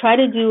what we try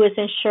to do is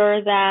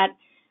ensure that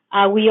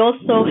we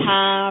also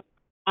have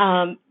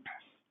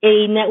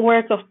a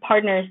network of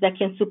partners that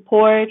can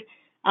support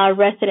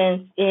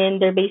residents in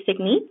their basic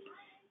needs.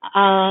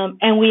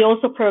 And we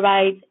also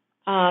provide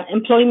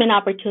employment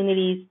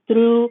opportunities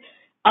through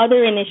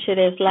other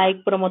initiatives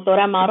like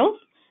promotora models.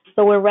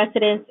 So where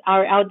residents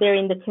are out there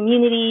in the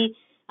community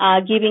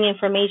giving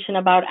information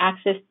about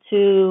access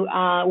to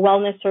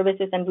wellness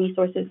services and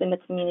resources in the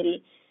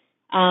community.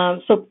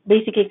 So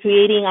basically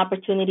creating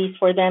opportunities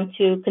for them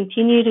to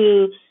continue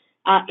to,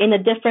 in a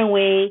different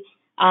way,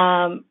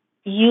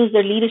 use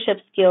their leadership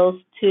skills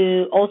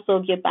to also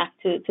give back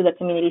to the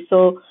community.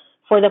 So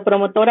for the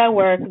promotora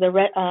work, the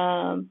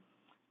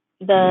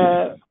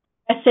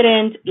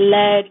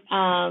resident-led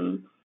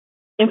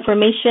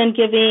information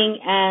giving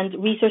and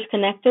resource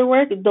connector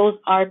work, those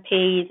are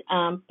paid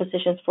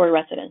positions for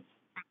residents.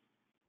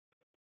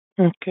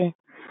 Okay.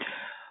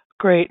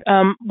 Great.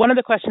 One of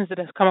the questions that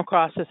has come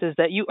across us is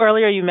that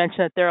earlier you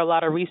mentioned that there are a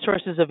lot of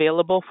resources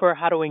available for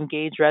how to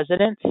engage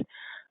residents.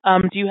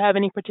 Do you have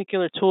any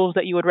particular tools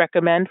that you would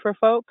recommend for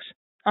folks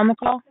on the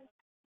call?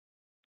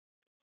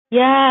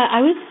 Yeah,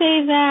 I would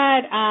say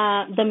that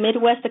the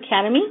Midwest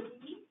Academy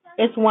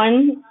is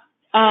one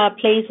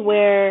place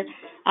where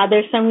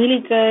there's some really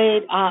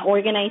good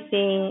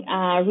organizing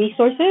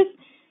resources.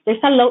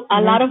 There's a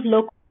lot of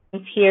local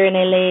ones here in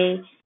LA.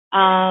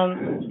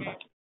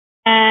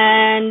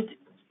 And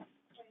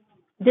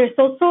there's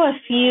also a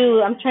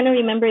few, I'm trying to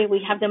remember if we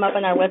have them up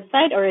on our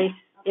website or if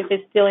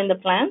it's still in the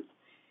plans.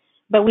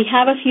 But we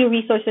have a few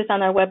resources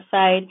on our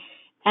website.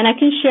 And I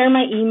can share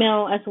my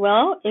email as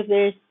well if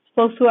there's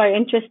folks who are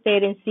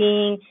interested in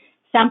seeing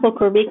sample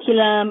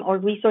curriculum or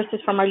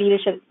resources from our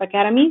leadership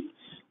academies.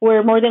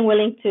 We're more than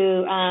willing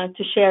to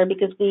share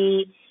because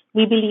we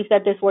believe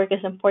that this work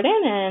is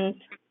important. And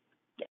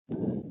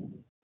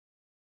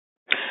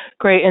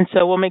great, and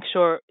so we'll make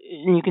sure,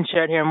 and you can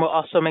share it here, and we'll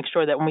also make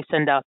sure that when we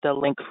send out the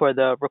link for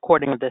the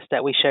recording of this,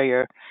 that we share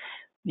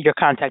your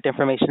contact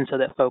information so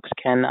that folks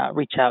can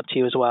reach out to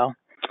you as well.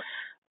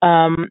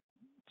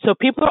 So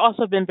people have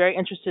also been very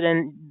interested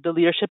in the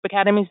leadership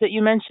academies that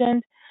you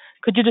mentioned.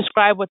 Could you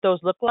describe what those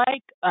look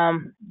like?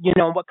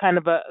 What kind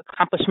of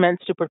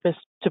accomplishments do participants,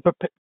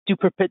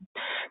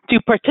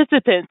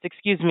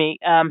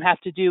 have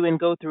to do and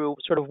go through?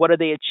 Sort of what do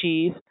they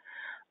achieve?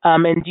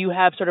 And do you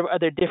have sort of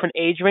other different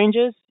age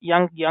ranges,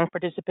 young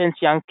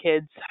participants, young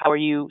kids? How are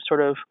you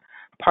sort of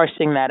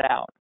parsing that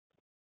out?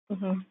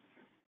 Mm-hmm.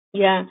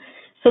 Yeah.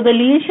 So the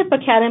leadership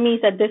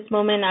academies at this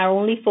moment are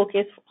only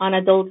focused on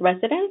adult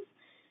residents.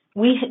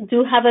 We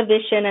do have a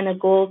vision and a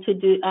goal to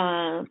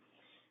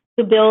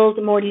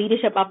build more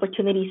leadership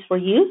opportunities for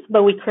youth,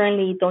 but we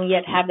currently don't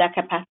yet have that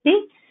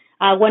capacity.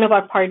 One of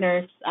our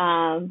partners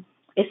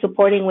is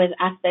supporting with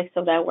aspects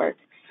of that work.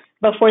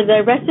 But for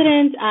the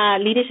resident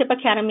leadership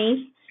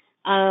academies,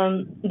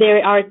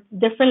 there are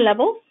different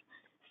levels.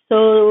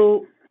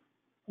 So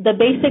the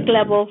basic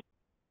level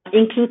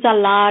includes a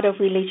lot of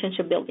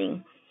relationship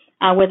building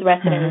with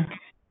residents.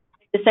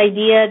 Mm-hmm. This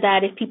idea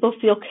that if people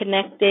feel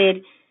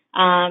connected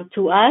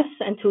to us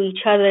and to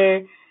each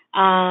other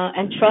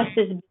and trust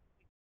is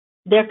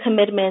their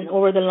commitment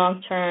over the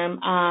long term,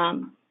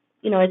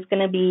 it's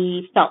going to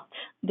be felt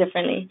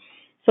differently.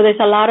 So there's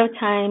a lot of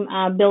time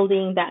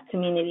building that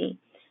community.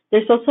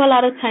 There's also a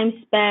lot of time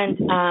spent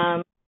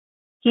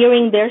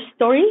hearing their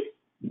stories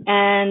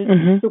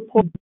and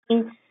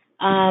supporting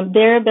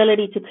their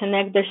ability to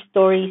connect their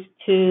stories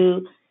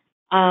to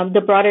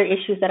the broader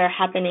issues that are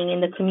happening in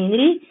the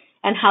community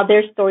and how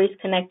their stories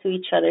connect to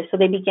each other. So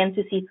they begin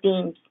to see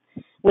themes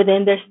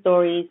within their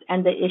stories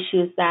and the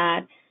issues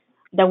that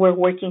we're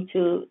working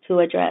to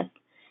address.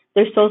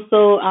 There's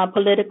also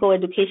political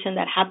education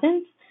that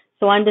happens.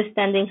 So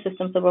understanding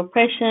systems of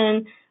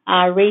oppression,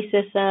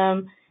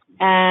 racism,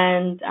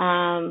 and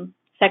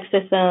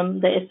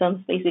sexism, the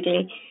isms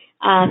basically,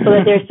 so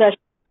that there's such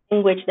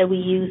language that we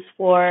use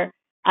for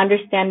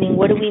understanding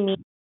what do we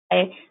mean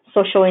by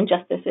social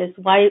injustices,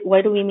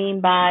 what do we mean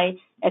by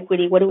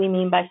equity, what do we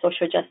mean by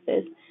social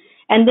justice.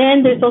 And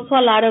then there's also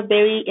a lot of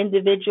very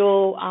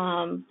individual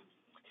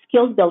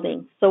skills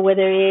building. So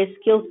whether it is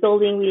skills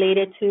building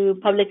related to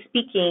public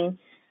speaking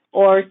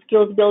or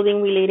skills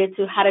building related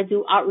to how to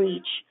do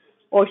outreach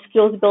or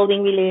skills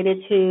building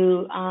related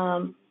to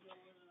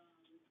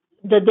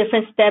the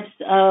different steps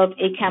of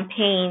a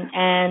campaign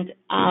and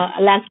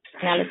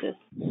landscape analysis.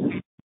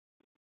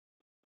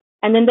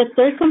 And then the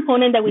third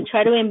component that we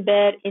try to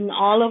embed in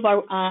all of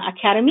our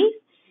academies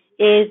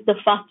is the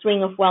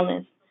fostering of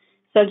wellness.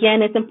 So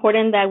again, it's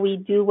important that we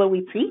do what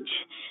we preach.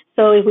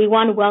 So if we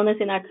want wellness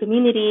in our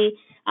community,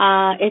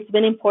 it's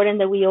been important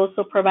that we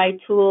also provide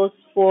tools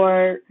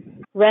for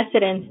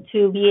residents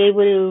to be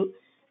able to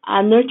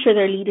nurture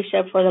their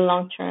leadership for the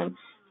long term.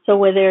 So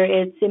whether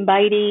it's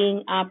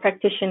inviting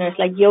practitioners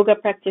like yoga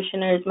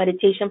practitioners,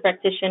 meditation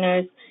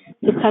practitioners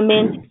to come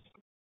in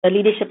the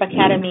Leadership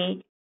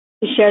Academy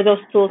to share those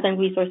tools and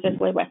resources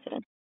with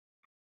residents.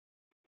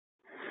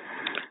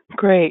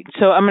 Great.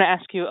 So I'm going to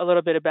ask you a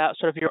little bit about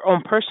sort of your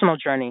own personal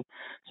journey.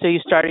 So you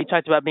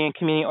talked about being a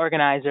community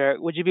organizer.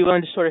 Would you be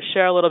willing to sort of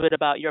share a little bit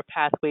about your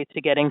pathway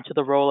to getting to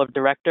the role of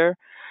director,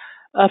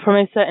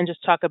 Promesa, and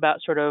just talk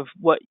about sort of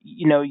what,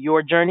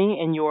 your journey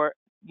and your,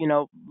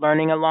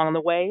 learning along the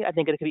way? I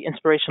think it could be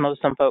inspirational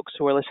to some folks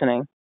who are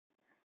listening.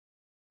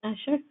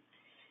 Sure.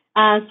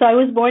 So I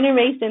was born and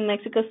raised in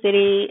Mexico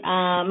City.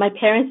 My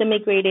parents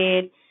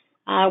immigrated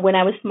when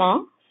I was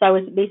small, so I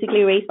was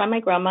basically raised by my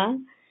grandma.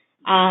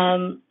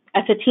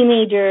 As a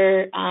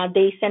teenager,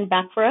 they sent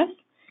back for us.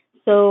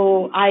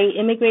 So I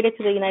immigrated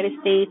to the United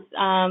States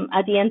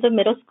at the end of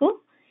middle school.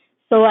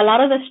 So a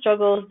lot of the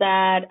struggles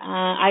that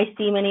I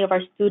see many of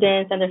our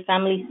students and their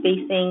families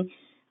facing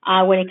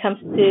when it comes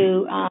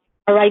to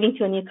arriving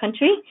to a new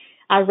country,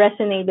 I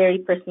resonate very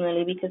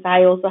personally because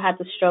I also had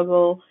to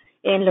struggle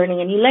in learning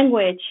a new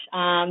language,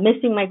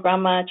 missing my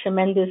grandma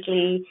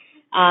tremendously,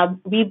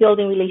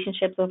 rebuilding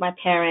relationships with my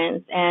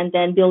parents, and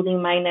then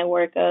building my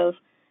network of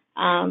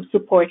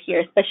support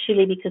here,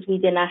 especially because we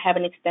did not have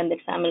an extended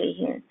family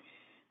here.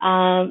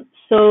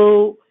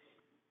 So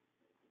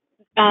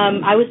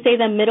I would say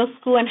that middle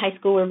school and high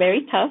school were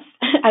very tough.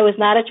 I was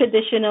not a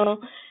traditional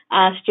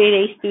straight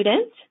A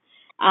student,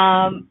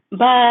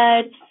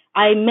 but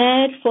I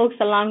met folks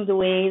along the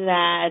way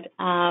that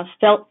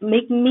felt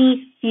make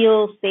me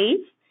feel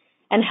safe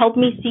and helped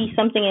me see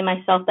something in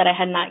myself that I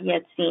had not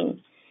yet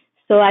seen.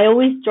 So I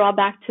always draw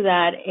back to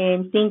that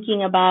in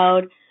thinking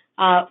about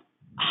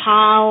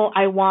how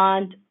I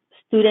want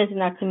students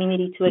in our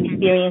community to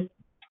experience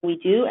what we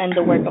do and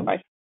the work of our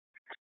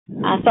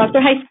so after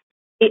high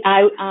school,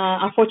 I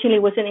unfortunately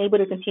wasn't able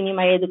to continue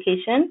my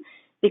education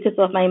because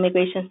of my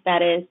immigration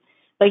status.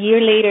 But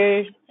years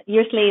later,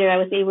 I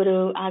was able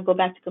to go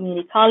back to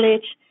community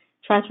college,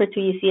 transfer to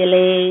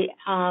UCLA,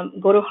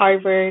 go to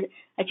Harvard,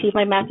 achieve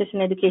my master's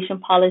in education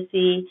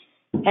policy,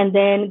 and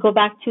then go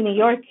back to New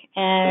York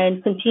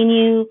and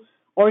continue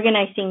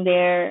organizing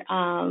there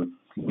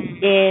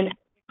in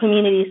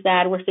communities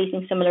that were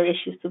facing similar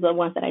issues to the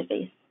ones that I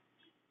faced.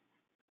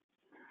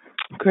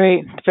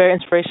 Great, very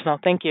inspirational.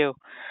 Thank you.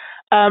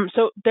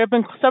 So there have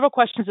been several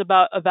questions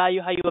about how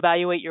you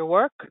evaluate your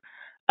work.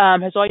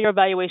 Has all your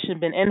evaluation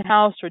been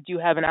in-house, or do you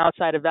have an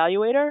outside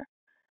evaluator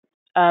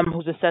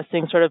who's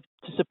assessing sort of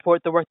to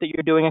support the work that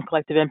you're doing in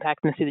collective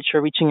impact and to see that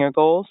you're reaching your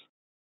goals?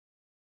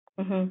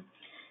 Mm-hmm.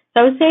 So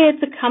I would say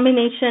it's a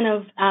combination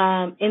of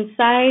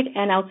inside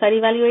and outside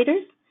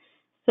evaluators.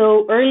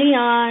 So early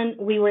on,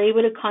 we were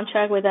able to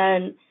contract with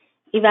an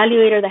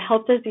evaluator that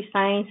helped us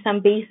design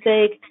some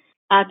basic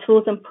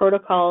tools and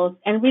protocols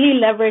and really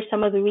leverage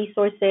some of the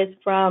resources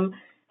from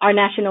our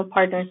national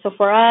partners. So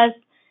for us,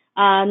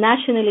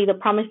 nationally, the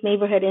Promise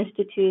Neighborhood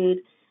Institute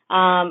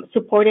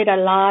supported a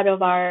lot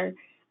of our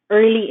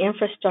early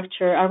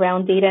infrastructure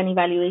around data and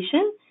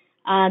evaluation.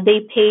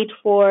 They paid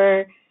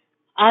for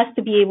us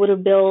to be able to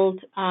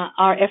build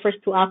our efforts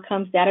to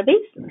outcomes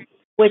database,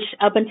 which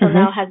up until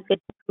now has been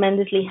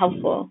tremendously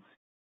helpful.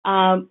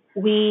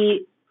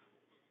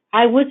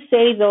 I would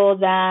say though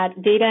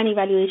that data and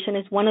evaluation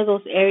is one of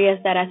those areas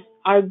that as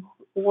our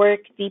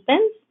work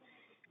deepens,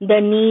 the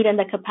need and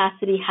the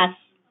capacity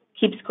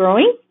keeps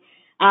growing,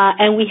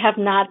 and we have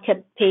not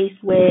kept pace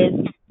with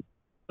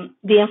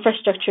the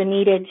infrastructure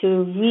needed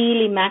to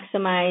really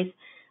maximize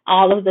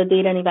all of the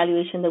data and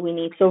evaluation that we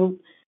need. So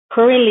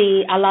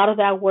currently, a lot of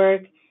that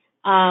work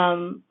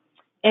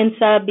ends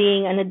up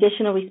being an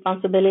additional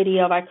responsibility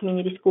of our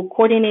community school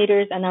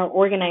coordinators and our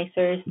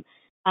organizers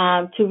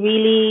to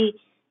really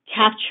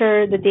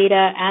capture the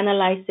data,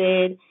 analyze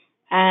it,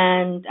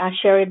 and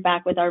share it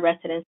back with our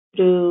residents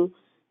through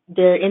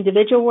their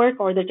individual work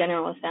or the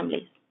general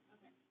assemblies.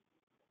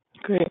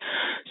 Great.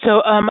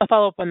 So a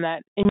follow-up on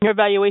that. In your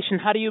evaluation,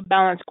 how do you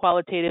balance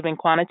qualitative and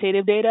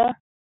quantitative data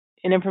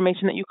and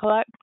information that you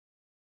collect?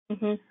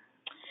 Mm-hmm.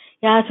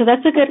 Yeah, so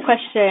that's a good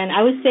question.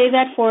 I would say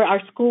that for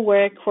our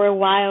schoolwork, for a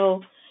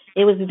while,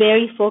 it was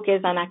very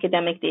focused on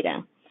academic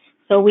data.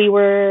 So we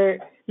were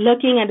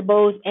looking at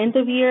both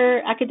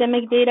end-of-year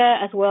academic data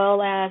as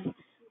well as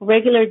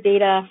regular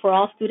data for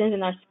all students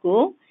in our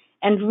school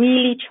and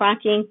really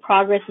tracking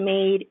progress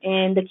made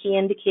in the key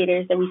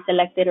indicators that we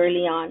selected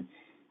early on,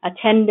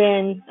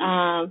 attendance,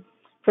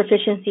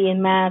 proficiency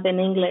in math and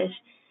English.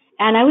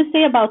 And I would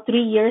say about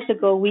 3 years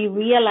ago, we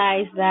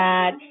realized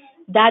that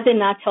did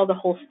not tell the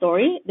whole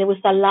story. There was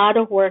a lot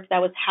of work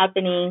that was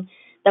happening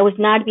that was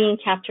not being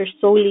captured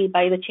solely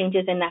by the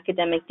changes in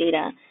academic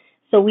data.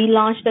 So we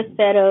launched a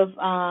set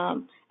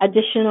of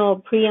additional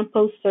pre and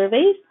post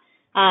surveys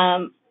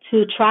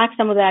to track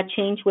some of that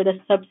change with a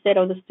subset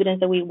of the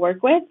students that we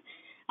work with,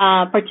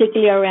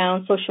 particularly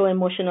around social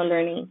emotional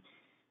learning.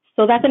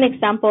 So that's an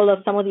example of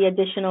some of the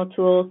additional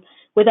tools.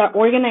 With our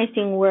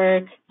organizing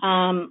work,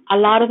 a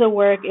lot of the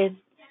work is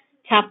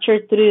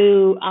captured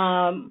through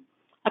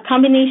a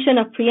combination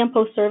of pre and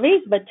post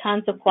surveys, but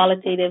tons of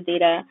qualitative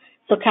data.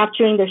 So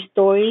capturing their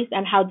stories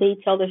and how they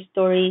tell their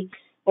story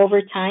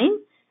over time,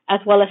 as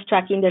well as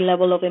tracking their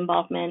level of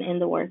involvement in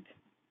the work.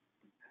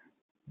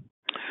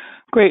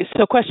 Great.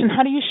 So question,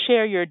 how do you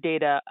share your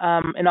data?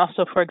 And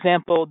also, for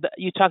example,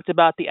 you talked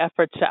about the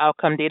efforts to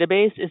outcome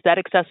database. Is that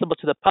accessible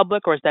to the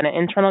public or is that an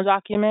internal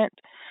document?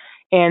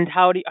 And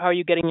how are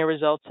you getting your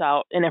results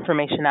out and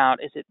information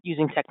out? Is it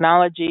using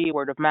technology,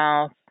 word of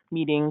mouth,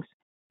 meetings?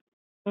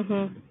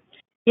 Mm-hmm.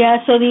 Yeah,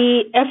 so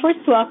the efforts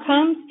to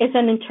outcomes is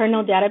an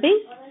internal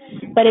database,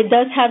 but it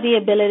does have the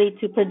ability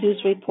to produce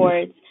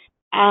reports.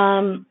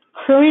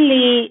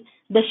 Currently,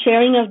 the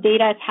sharing of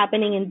data is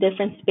happening in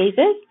different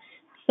spaces.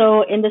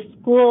 So in the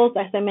schools,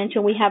 as I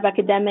mentioned, we have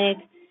academic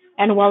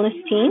and wellness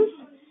teams,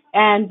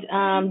 and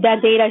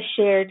that data is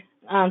shared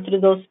through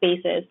those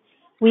spaces.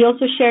 We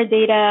also share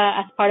data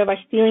as part of our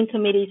steering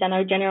committees and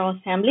our general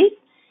assemblies.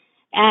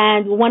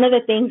 And one of the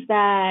things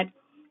that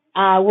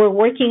we're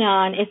working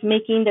on is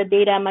making the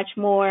data much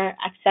more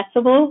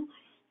accessible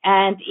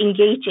and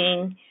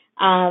engaging,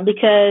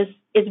 because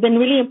it's been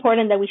really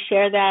important that we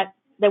share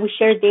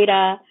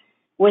data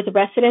with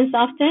residents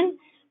often,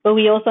 but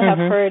we also have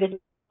heard it's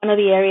one of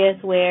the areas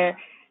where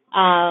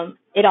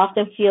it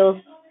often feels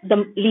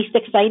the least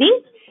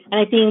exciting. And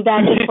I think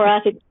that just for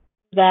us, it's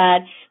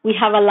that we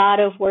have a lot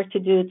of work to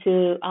do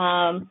to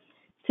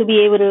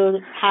be able to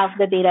have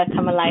the data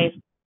come alive.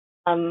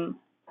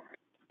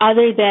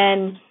 Other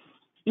than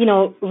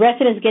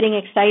residents getting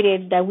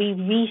excited that we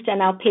reached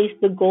and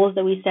outpaced the goals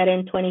that we set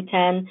in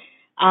 2010.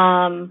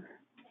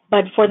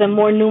 But for the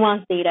more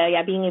nuanced data,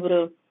 being able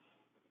to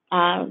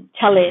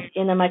tell it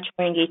in a much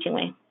more engaging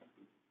way.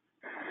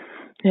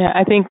 Yeah,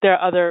 I think there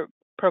are other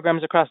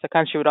programs across the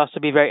country would also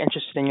be very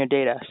interested in your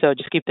data. So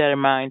just keep that in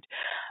mind.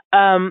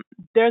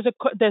 There's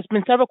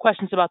been several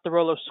questions about the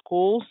role of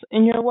schools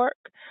in your work.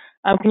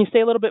 Can you say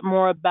a little bit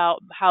more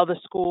about how the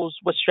schools,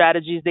 what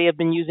strategies they have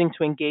been using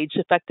to engage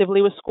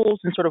effectively with schools,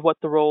 and sort of what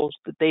the roles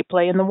that they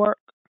play in the work?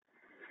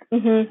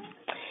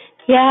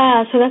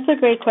 Yeah, so that's a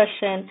great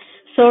question.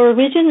 So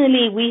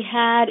originally we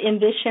had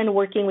envisioned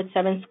working with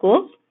 7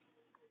 schools.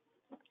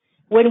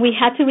 When we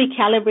had to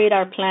recalibrate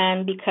our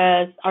plan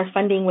because our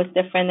funding was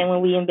different than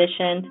when we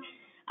envisioned,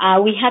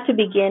 we had to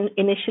begin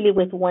initially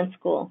with 1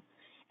 school.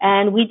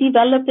 And we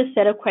developed a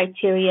set of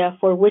criteria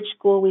for which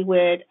school we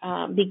would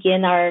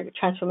begin our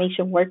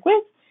transformation work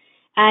with.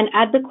 And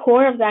at the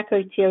core of that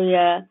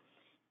criteria,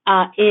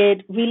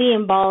 it really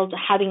involved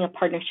having a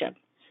partnership,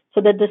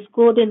 so that the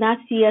school did not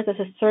see us as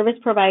a service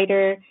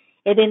provider.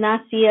 It did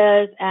not see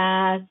us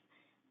as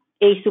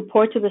a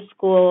support to the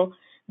school,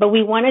 but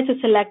we wanted to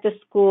select a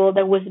school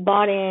that was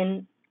bought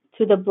in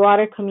to the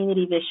broader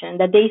community vision,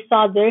 that they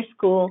saw their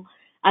school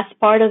as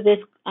part of this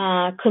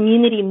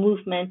community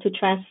movement to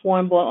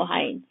transform Boyle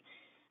Heights.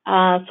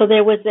 So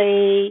there was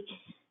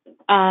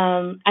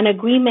an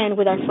agreement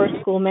with our first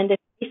school, Mendez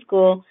High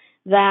School,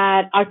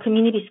 that our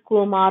community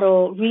school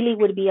model really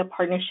would be a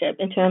partnership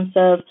in terms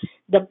of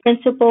the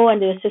principal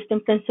and the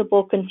assistant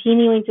principal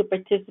continuing to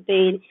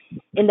participate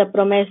in the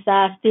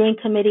Promesa steering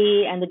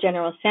committee and the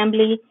general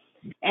assembly,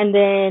 and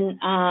then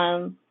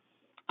on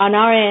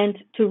our end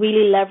to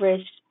really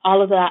leverage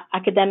all of the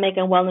academic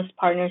and wellness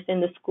partners in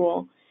the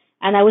school.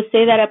 And I would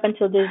say that up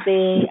until this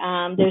day,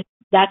 there's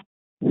that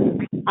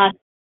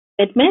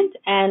commitment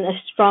and a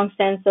strong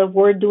sense of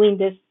we're doing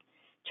this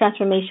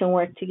transformation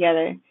work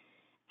together.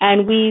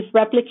 And we've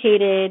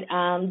replicated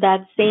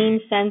that same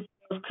sense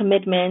of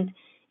commitment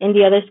in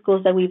the other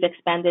schools that we've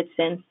expanded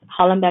since,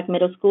 Hollenbeck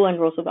Middle School and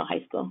Roosevelt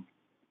High School.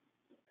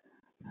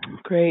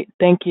 Great,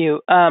 thank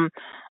you.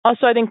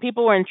 Also, I think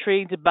people were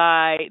intrigued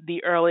by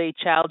the Early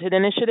Childhood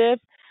Initiative.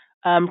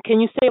 Can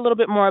you say a little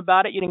bit more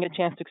about it? You didn't get a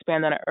chance to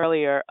expand on it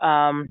earlier.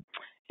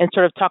 And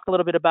sort of talk a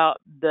little bit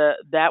about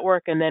that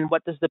work, and then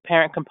what does the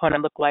parent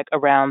component look like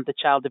around the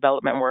child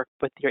development work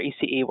with your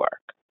ECE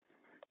work?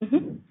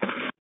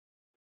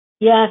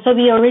 Yeah, so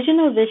the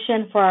original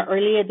vision for our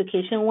early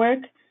education work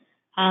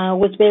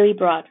was very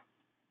broad,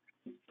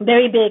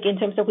 very big in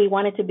terms of we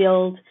wanted to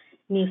build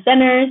new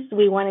centers,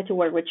 we wanted to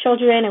work with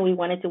children, and we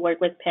wanted to work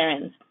with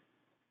parents.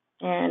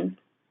 And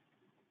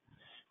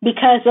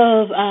because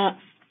of,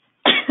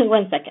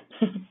 one second.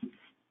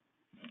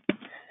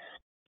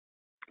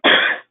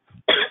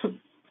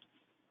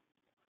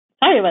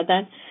 Sorry about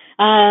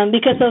that.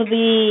 Because of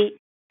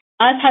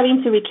us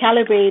having to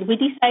recalibrate, we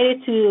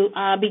decided to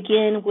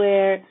begin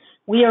where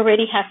we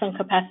already have some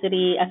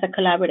capacity as a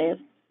collaborative.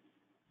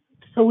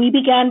 So we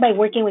began by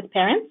working with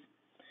parents,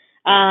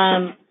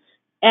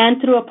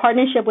 and through a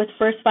partnership with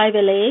First 5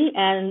 LA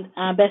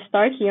and Best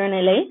Start here in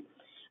LA,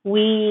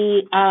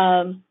 we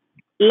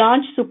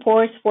launched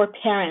supports for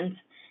parents,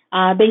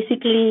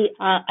 basically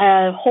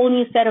a whole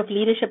new set of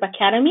leadership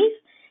academies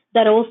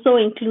that also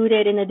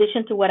included, in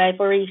addition to what I've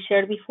already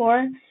shared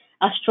before,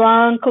 a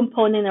strong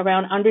component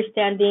around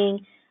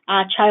understanding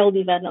child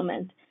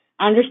development,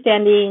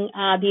 understanding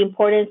the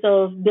importance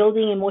of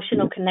building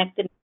emotional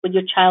connectedness with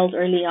your child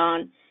early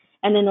on,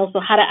 and then also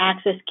how to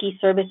access key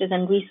services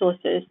and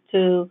resources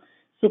to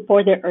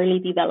support their early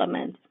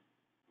development.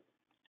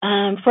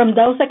 From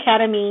those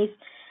academies,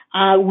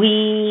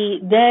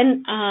 we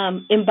then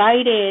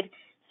invited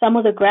some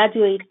of the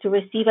graduates to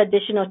receive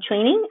additional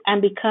training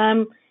and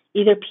become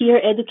either peer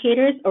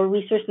educators or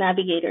resource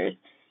navigators.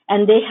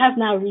 And they have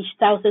now reached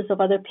thousands of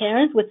other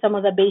parents with some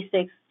of the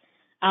basics,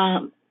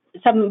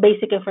 some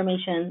basic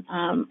information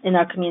in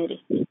our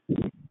community.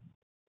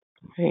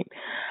 Great.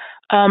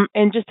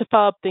 And just to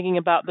follow up, thinking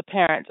about the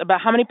parents,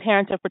 about how many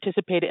parents have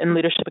participated in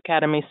Leadership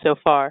Academies so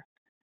far?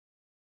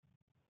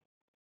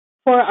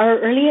 For our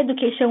early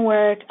education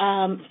work,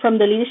 from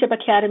the Leadership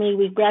Academy,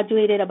 we've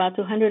graduated about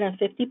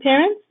 250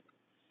 parents.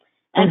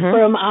 And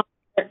from our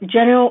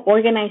general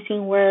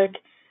organizing work,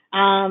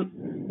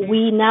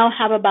 we now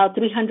have about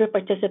 300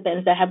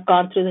 participants that have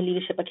gone through the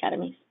leadership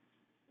academies.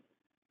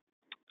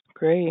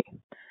 Great.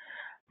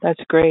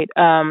 That's great.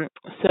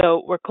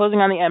 So we're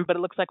closing on the end, but it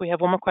looks like we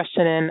have one more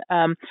question in.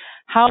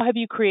 How have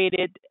you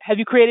created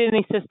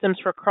any systems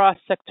for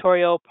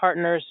cross-sectorial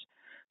partners,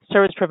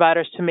 service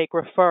providers to make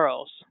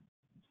referrals?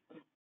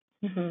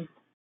 Mm-hmm.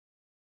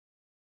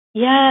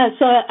 Yeah,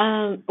 so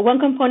one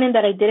component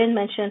that I didn't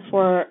mention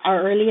for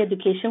our early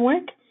education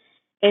work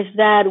is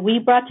that we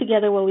brought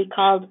together what we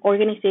called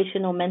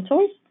organizational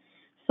mentors.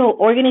 So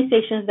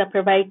organizations that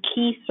provide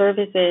key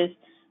services,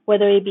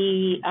 whether it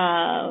be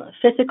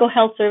physical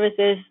health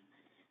services,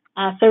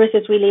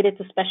 services related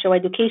to special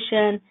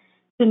education,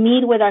 to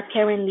meet with our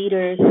parent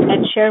leaders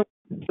and share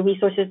the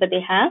resources that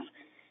they have.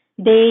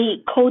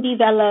 They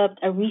co-developed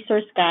a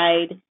resource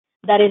guide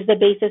that is the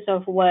basis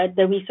of what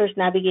the resource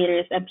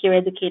navigators and peer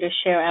educators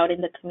share out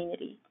in the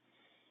community.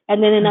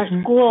 And then in our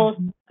schools,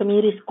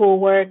 community school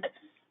work,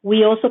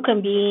 we also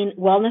convene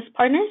wellness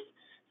partners.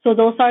 So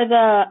those are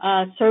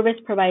the service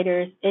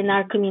providers in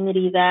our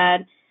community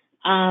that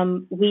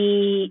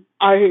we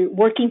are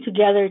working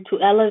together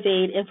to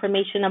elevate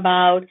information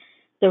about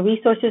the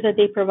resources that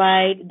they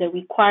provide, the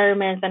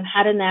requirements, and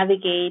how to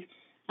navigate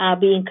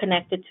being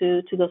connected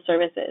to those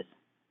services.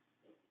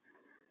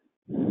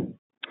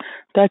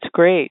 That's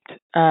great.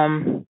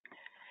 And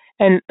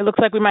it looks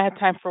like we might have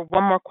time for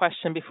one more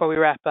question before we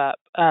wrap up.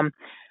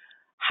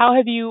 How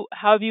have you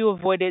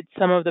avoided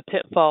some of the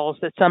pitfalls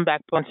that some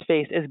backbones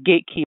face as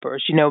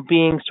gatekeepers?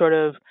 Being sort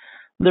of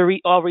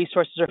all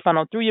resources are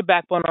funneled through your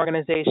backbone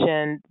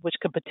organization, which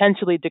could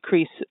potentially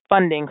decrease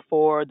funding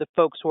for the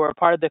folks who are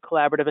part of the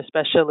collaborative,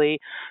 especially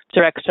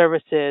direct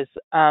services,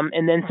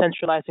 and then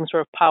centralizing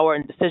sort of power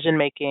and decision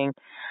making.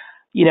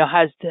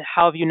 How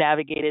have you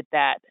navigated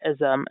that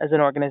as an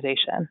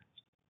organization?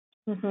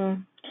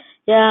 Mm-hmm.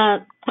 Yeah,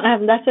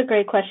 that's a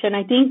great question.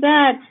 I think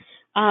that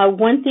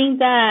one thing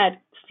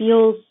that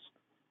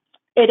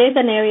it is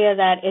an area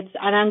that it's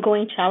an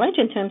ongoing challenge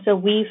in terms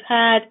of we've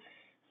had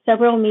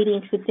several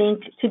meetings to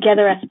think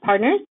together as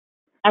partners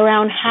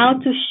around how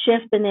to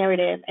shift the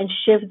narrative and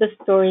shift the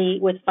story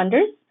with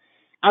funders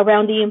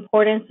around the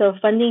importance of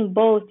funding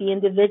both the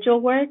individual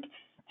work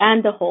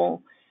and the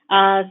whole.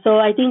 So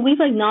I think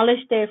we've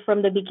acknowledged there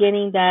from the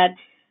beginning that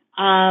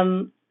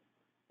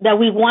that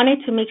we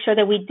wanted to make sure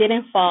that we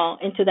didn't fall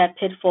into that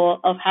pitfall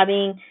of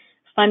having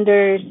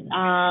funders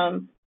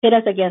pit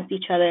us against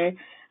each other.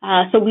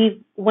 So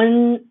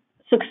one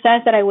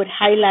success that I would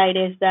highlight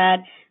is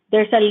that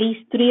there's at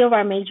least 3 of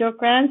our major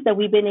grants that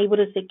we've been able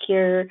to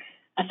secure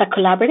as a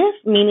collaborative,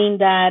 meaning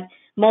that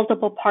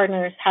multiple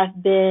partners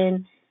have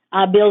been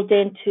built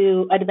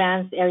into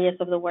advanced areas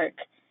of the work.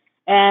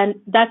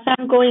 And that's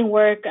ongoing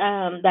work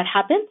that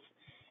happens.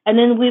 And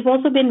then we've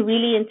also been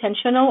really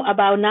intentional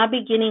about not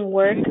beginning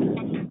work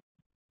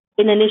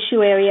in an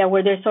issue area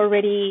where there's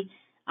already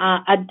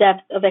a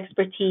depth of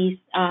expertise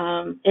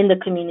in the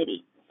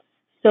community.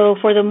 So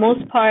for the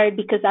most part,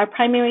 because our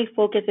primary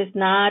focus is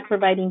not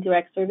providing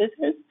direct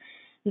services,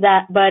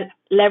 but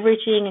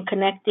leveraging and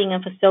connecting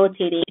and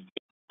facilitating.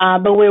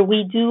 But where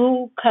we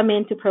do come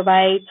in to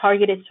provide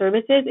targeted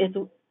services,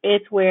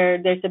 it's where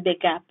there's a big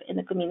gap in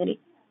the community.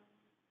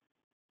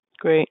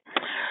 Great.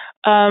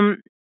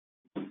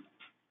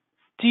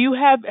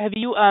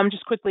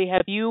 Just quickly,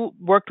 have you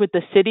worked with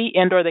the city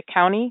and or the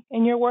county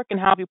in your work, and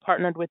how have you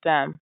partnered with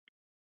them?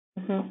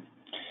 Mm-hmm.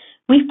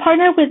 We've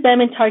partnered with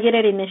them in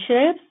targeted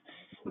initiatives,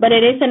 but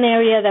it is an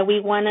area that we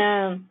want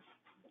to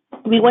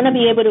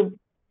be able to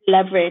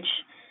leverage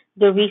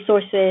the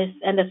resources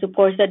and the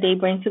supports that they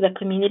bring to the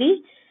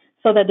community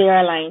so that they are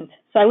aligned.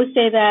 So I would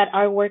say that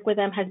our work with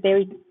them has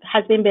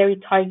been very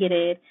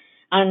targeted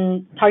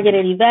on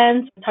targeted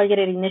events,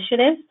 targeted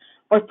initiatives,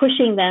 or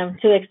pushing them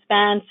to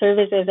expand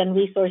services and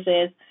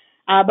resources.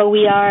 But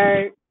we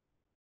are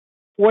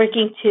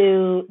working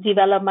to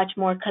develop much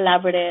more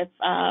collaborative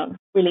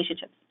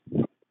relationships.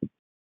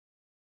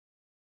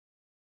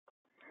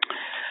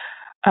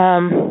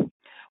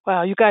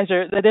 Wow, you guys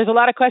there's a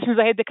lot of questions.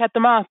 I hate to cut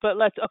them off, but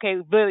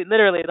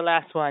literally the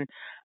last one.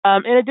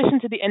 In addition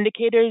to the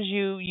indicators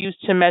you use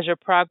to measure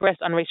progress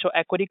on racial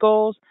equity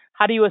goals,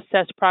 how do you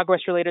assess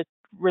progress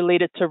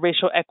related to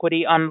racial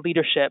equity on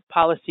leadership,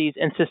 policies,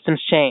 and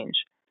systems change?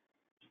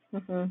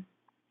 Mm-hmm.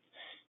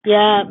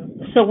 Yeah,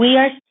 so we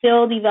are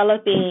still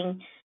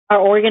developing our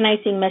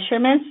organizing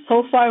measurements.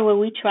 So far, what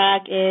we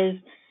track is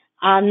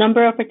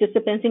number of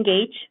participants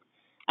engaged,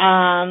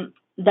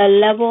 the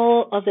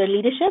level of their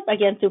leadership,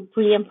 again, through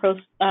pre and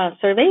post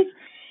surveys,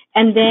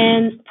 and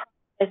then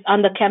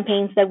on the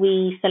campaigns that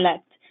we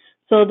select.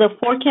 So the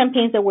 4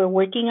 campaigns that we're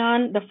working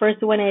on, the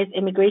first one is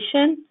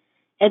immigration,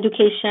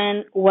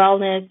 education,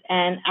 wellness,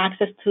 and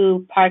access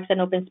to parks and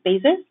open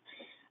spaces.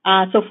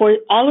 So for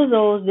all of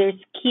those,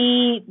 there's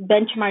key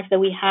benchmarks that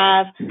we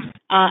have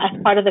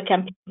as part of the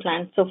campaign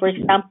plan. So for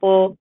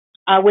example,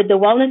 with the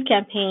wellness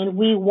campaign,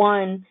 we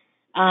won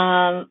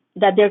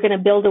that they're going to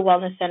build a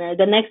wellness center.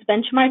 The next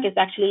benchmark is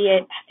actually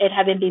it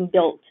having been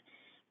built.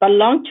 but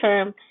long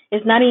term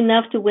is not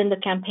enough to win the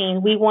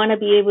campaign. We want to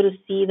be able to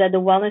see that the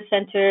wellness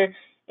center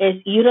is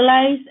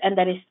utilized and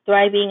that it's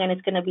thriving and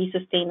it's going to be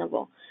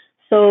sustainable.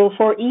 So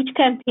for each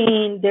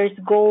campaign, there's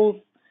goals,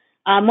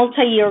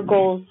 multi-year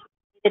goals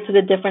to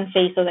the different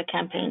phase of the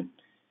campaign.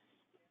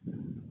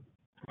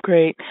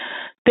 Great.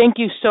 Thank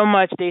you so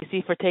much,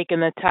 Deycy, for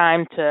taking the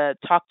time to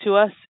talk to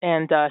us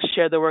and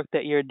share the work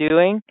that you're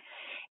doing.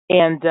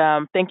 And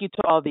thank you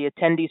to all the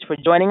attendees for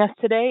joining us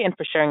today and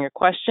for sharing your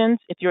questions.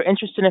 If you're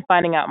interested in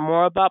finding out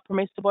more about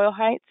Promesa Boyle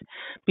Heights,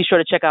 be sure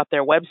to check out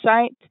their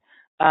website.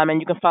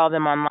 And you can follow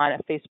them online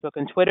at Facebook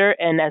and Twitter.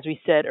 And as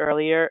we said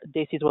earlier,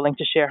 Deycy's willing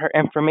to share her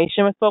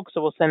information with folks,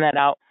 so we'll send that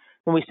out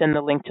when we send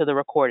the link to the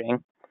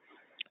recording.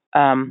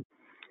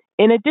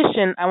 In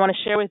addition, I want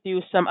to share with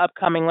you some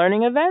upcoming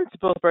learning events,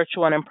 both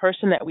virtual and in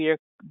person,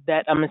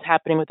 that is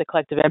happening with the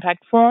Collective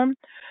Impact Forum.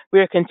 We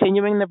are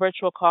continuing the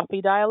virtual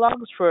coffee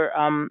dialogues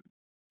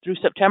through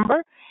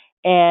September,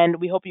 and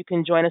we hope you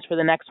can join us for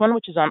the next one,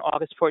 which is on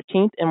August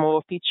 14th, and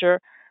we'll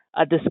feature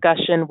a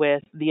discussion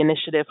with the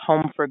initiative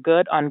Home for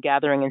Good on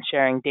gathering and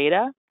sharing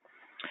data.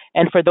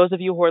 And for those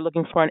of you who are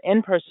looking for an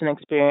in-person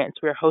experience,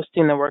 we're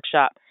hosting the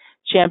workshop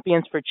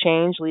Champions for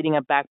Change, Leading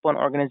a Backbone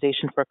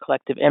Organization for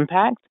Collective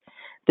Impact,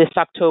 this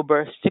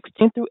October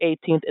 16th through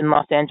 18th in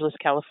Los Angeles,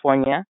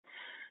 California.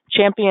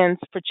 Champions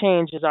for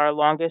Change is our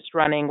longest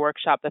running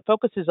workshop that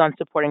focuses on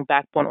supporting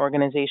backbone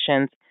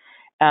organizations,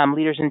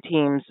 leaders, and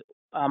teams.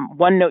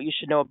 One note you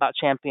should know about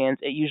Champions: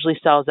 it usually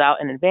sells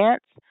out in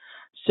advance,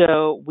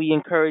 so we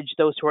encourage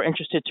those who are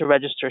interested to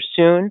register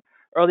soon.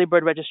 Early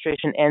bird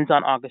registration ends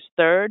on August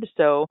 3rd,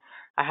 so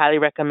I highly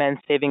recommend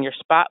saving your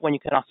spot when you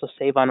can also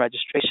save on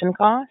registration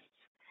costs.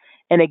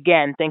 And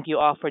again, thank you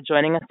all for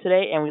joining us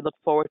today, and we look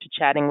forward to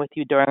chatting with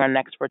you during our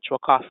next virtual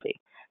coffee.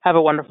 Have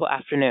a wonderful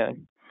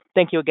afternoon.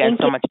 Thank you again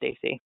so much,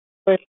 Deycy.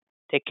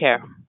 Take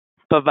care.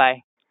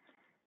 Bye-bye.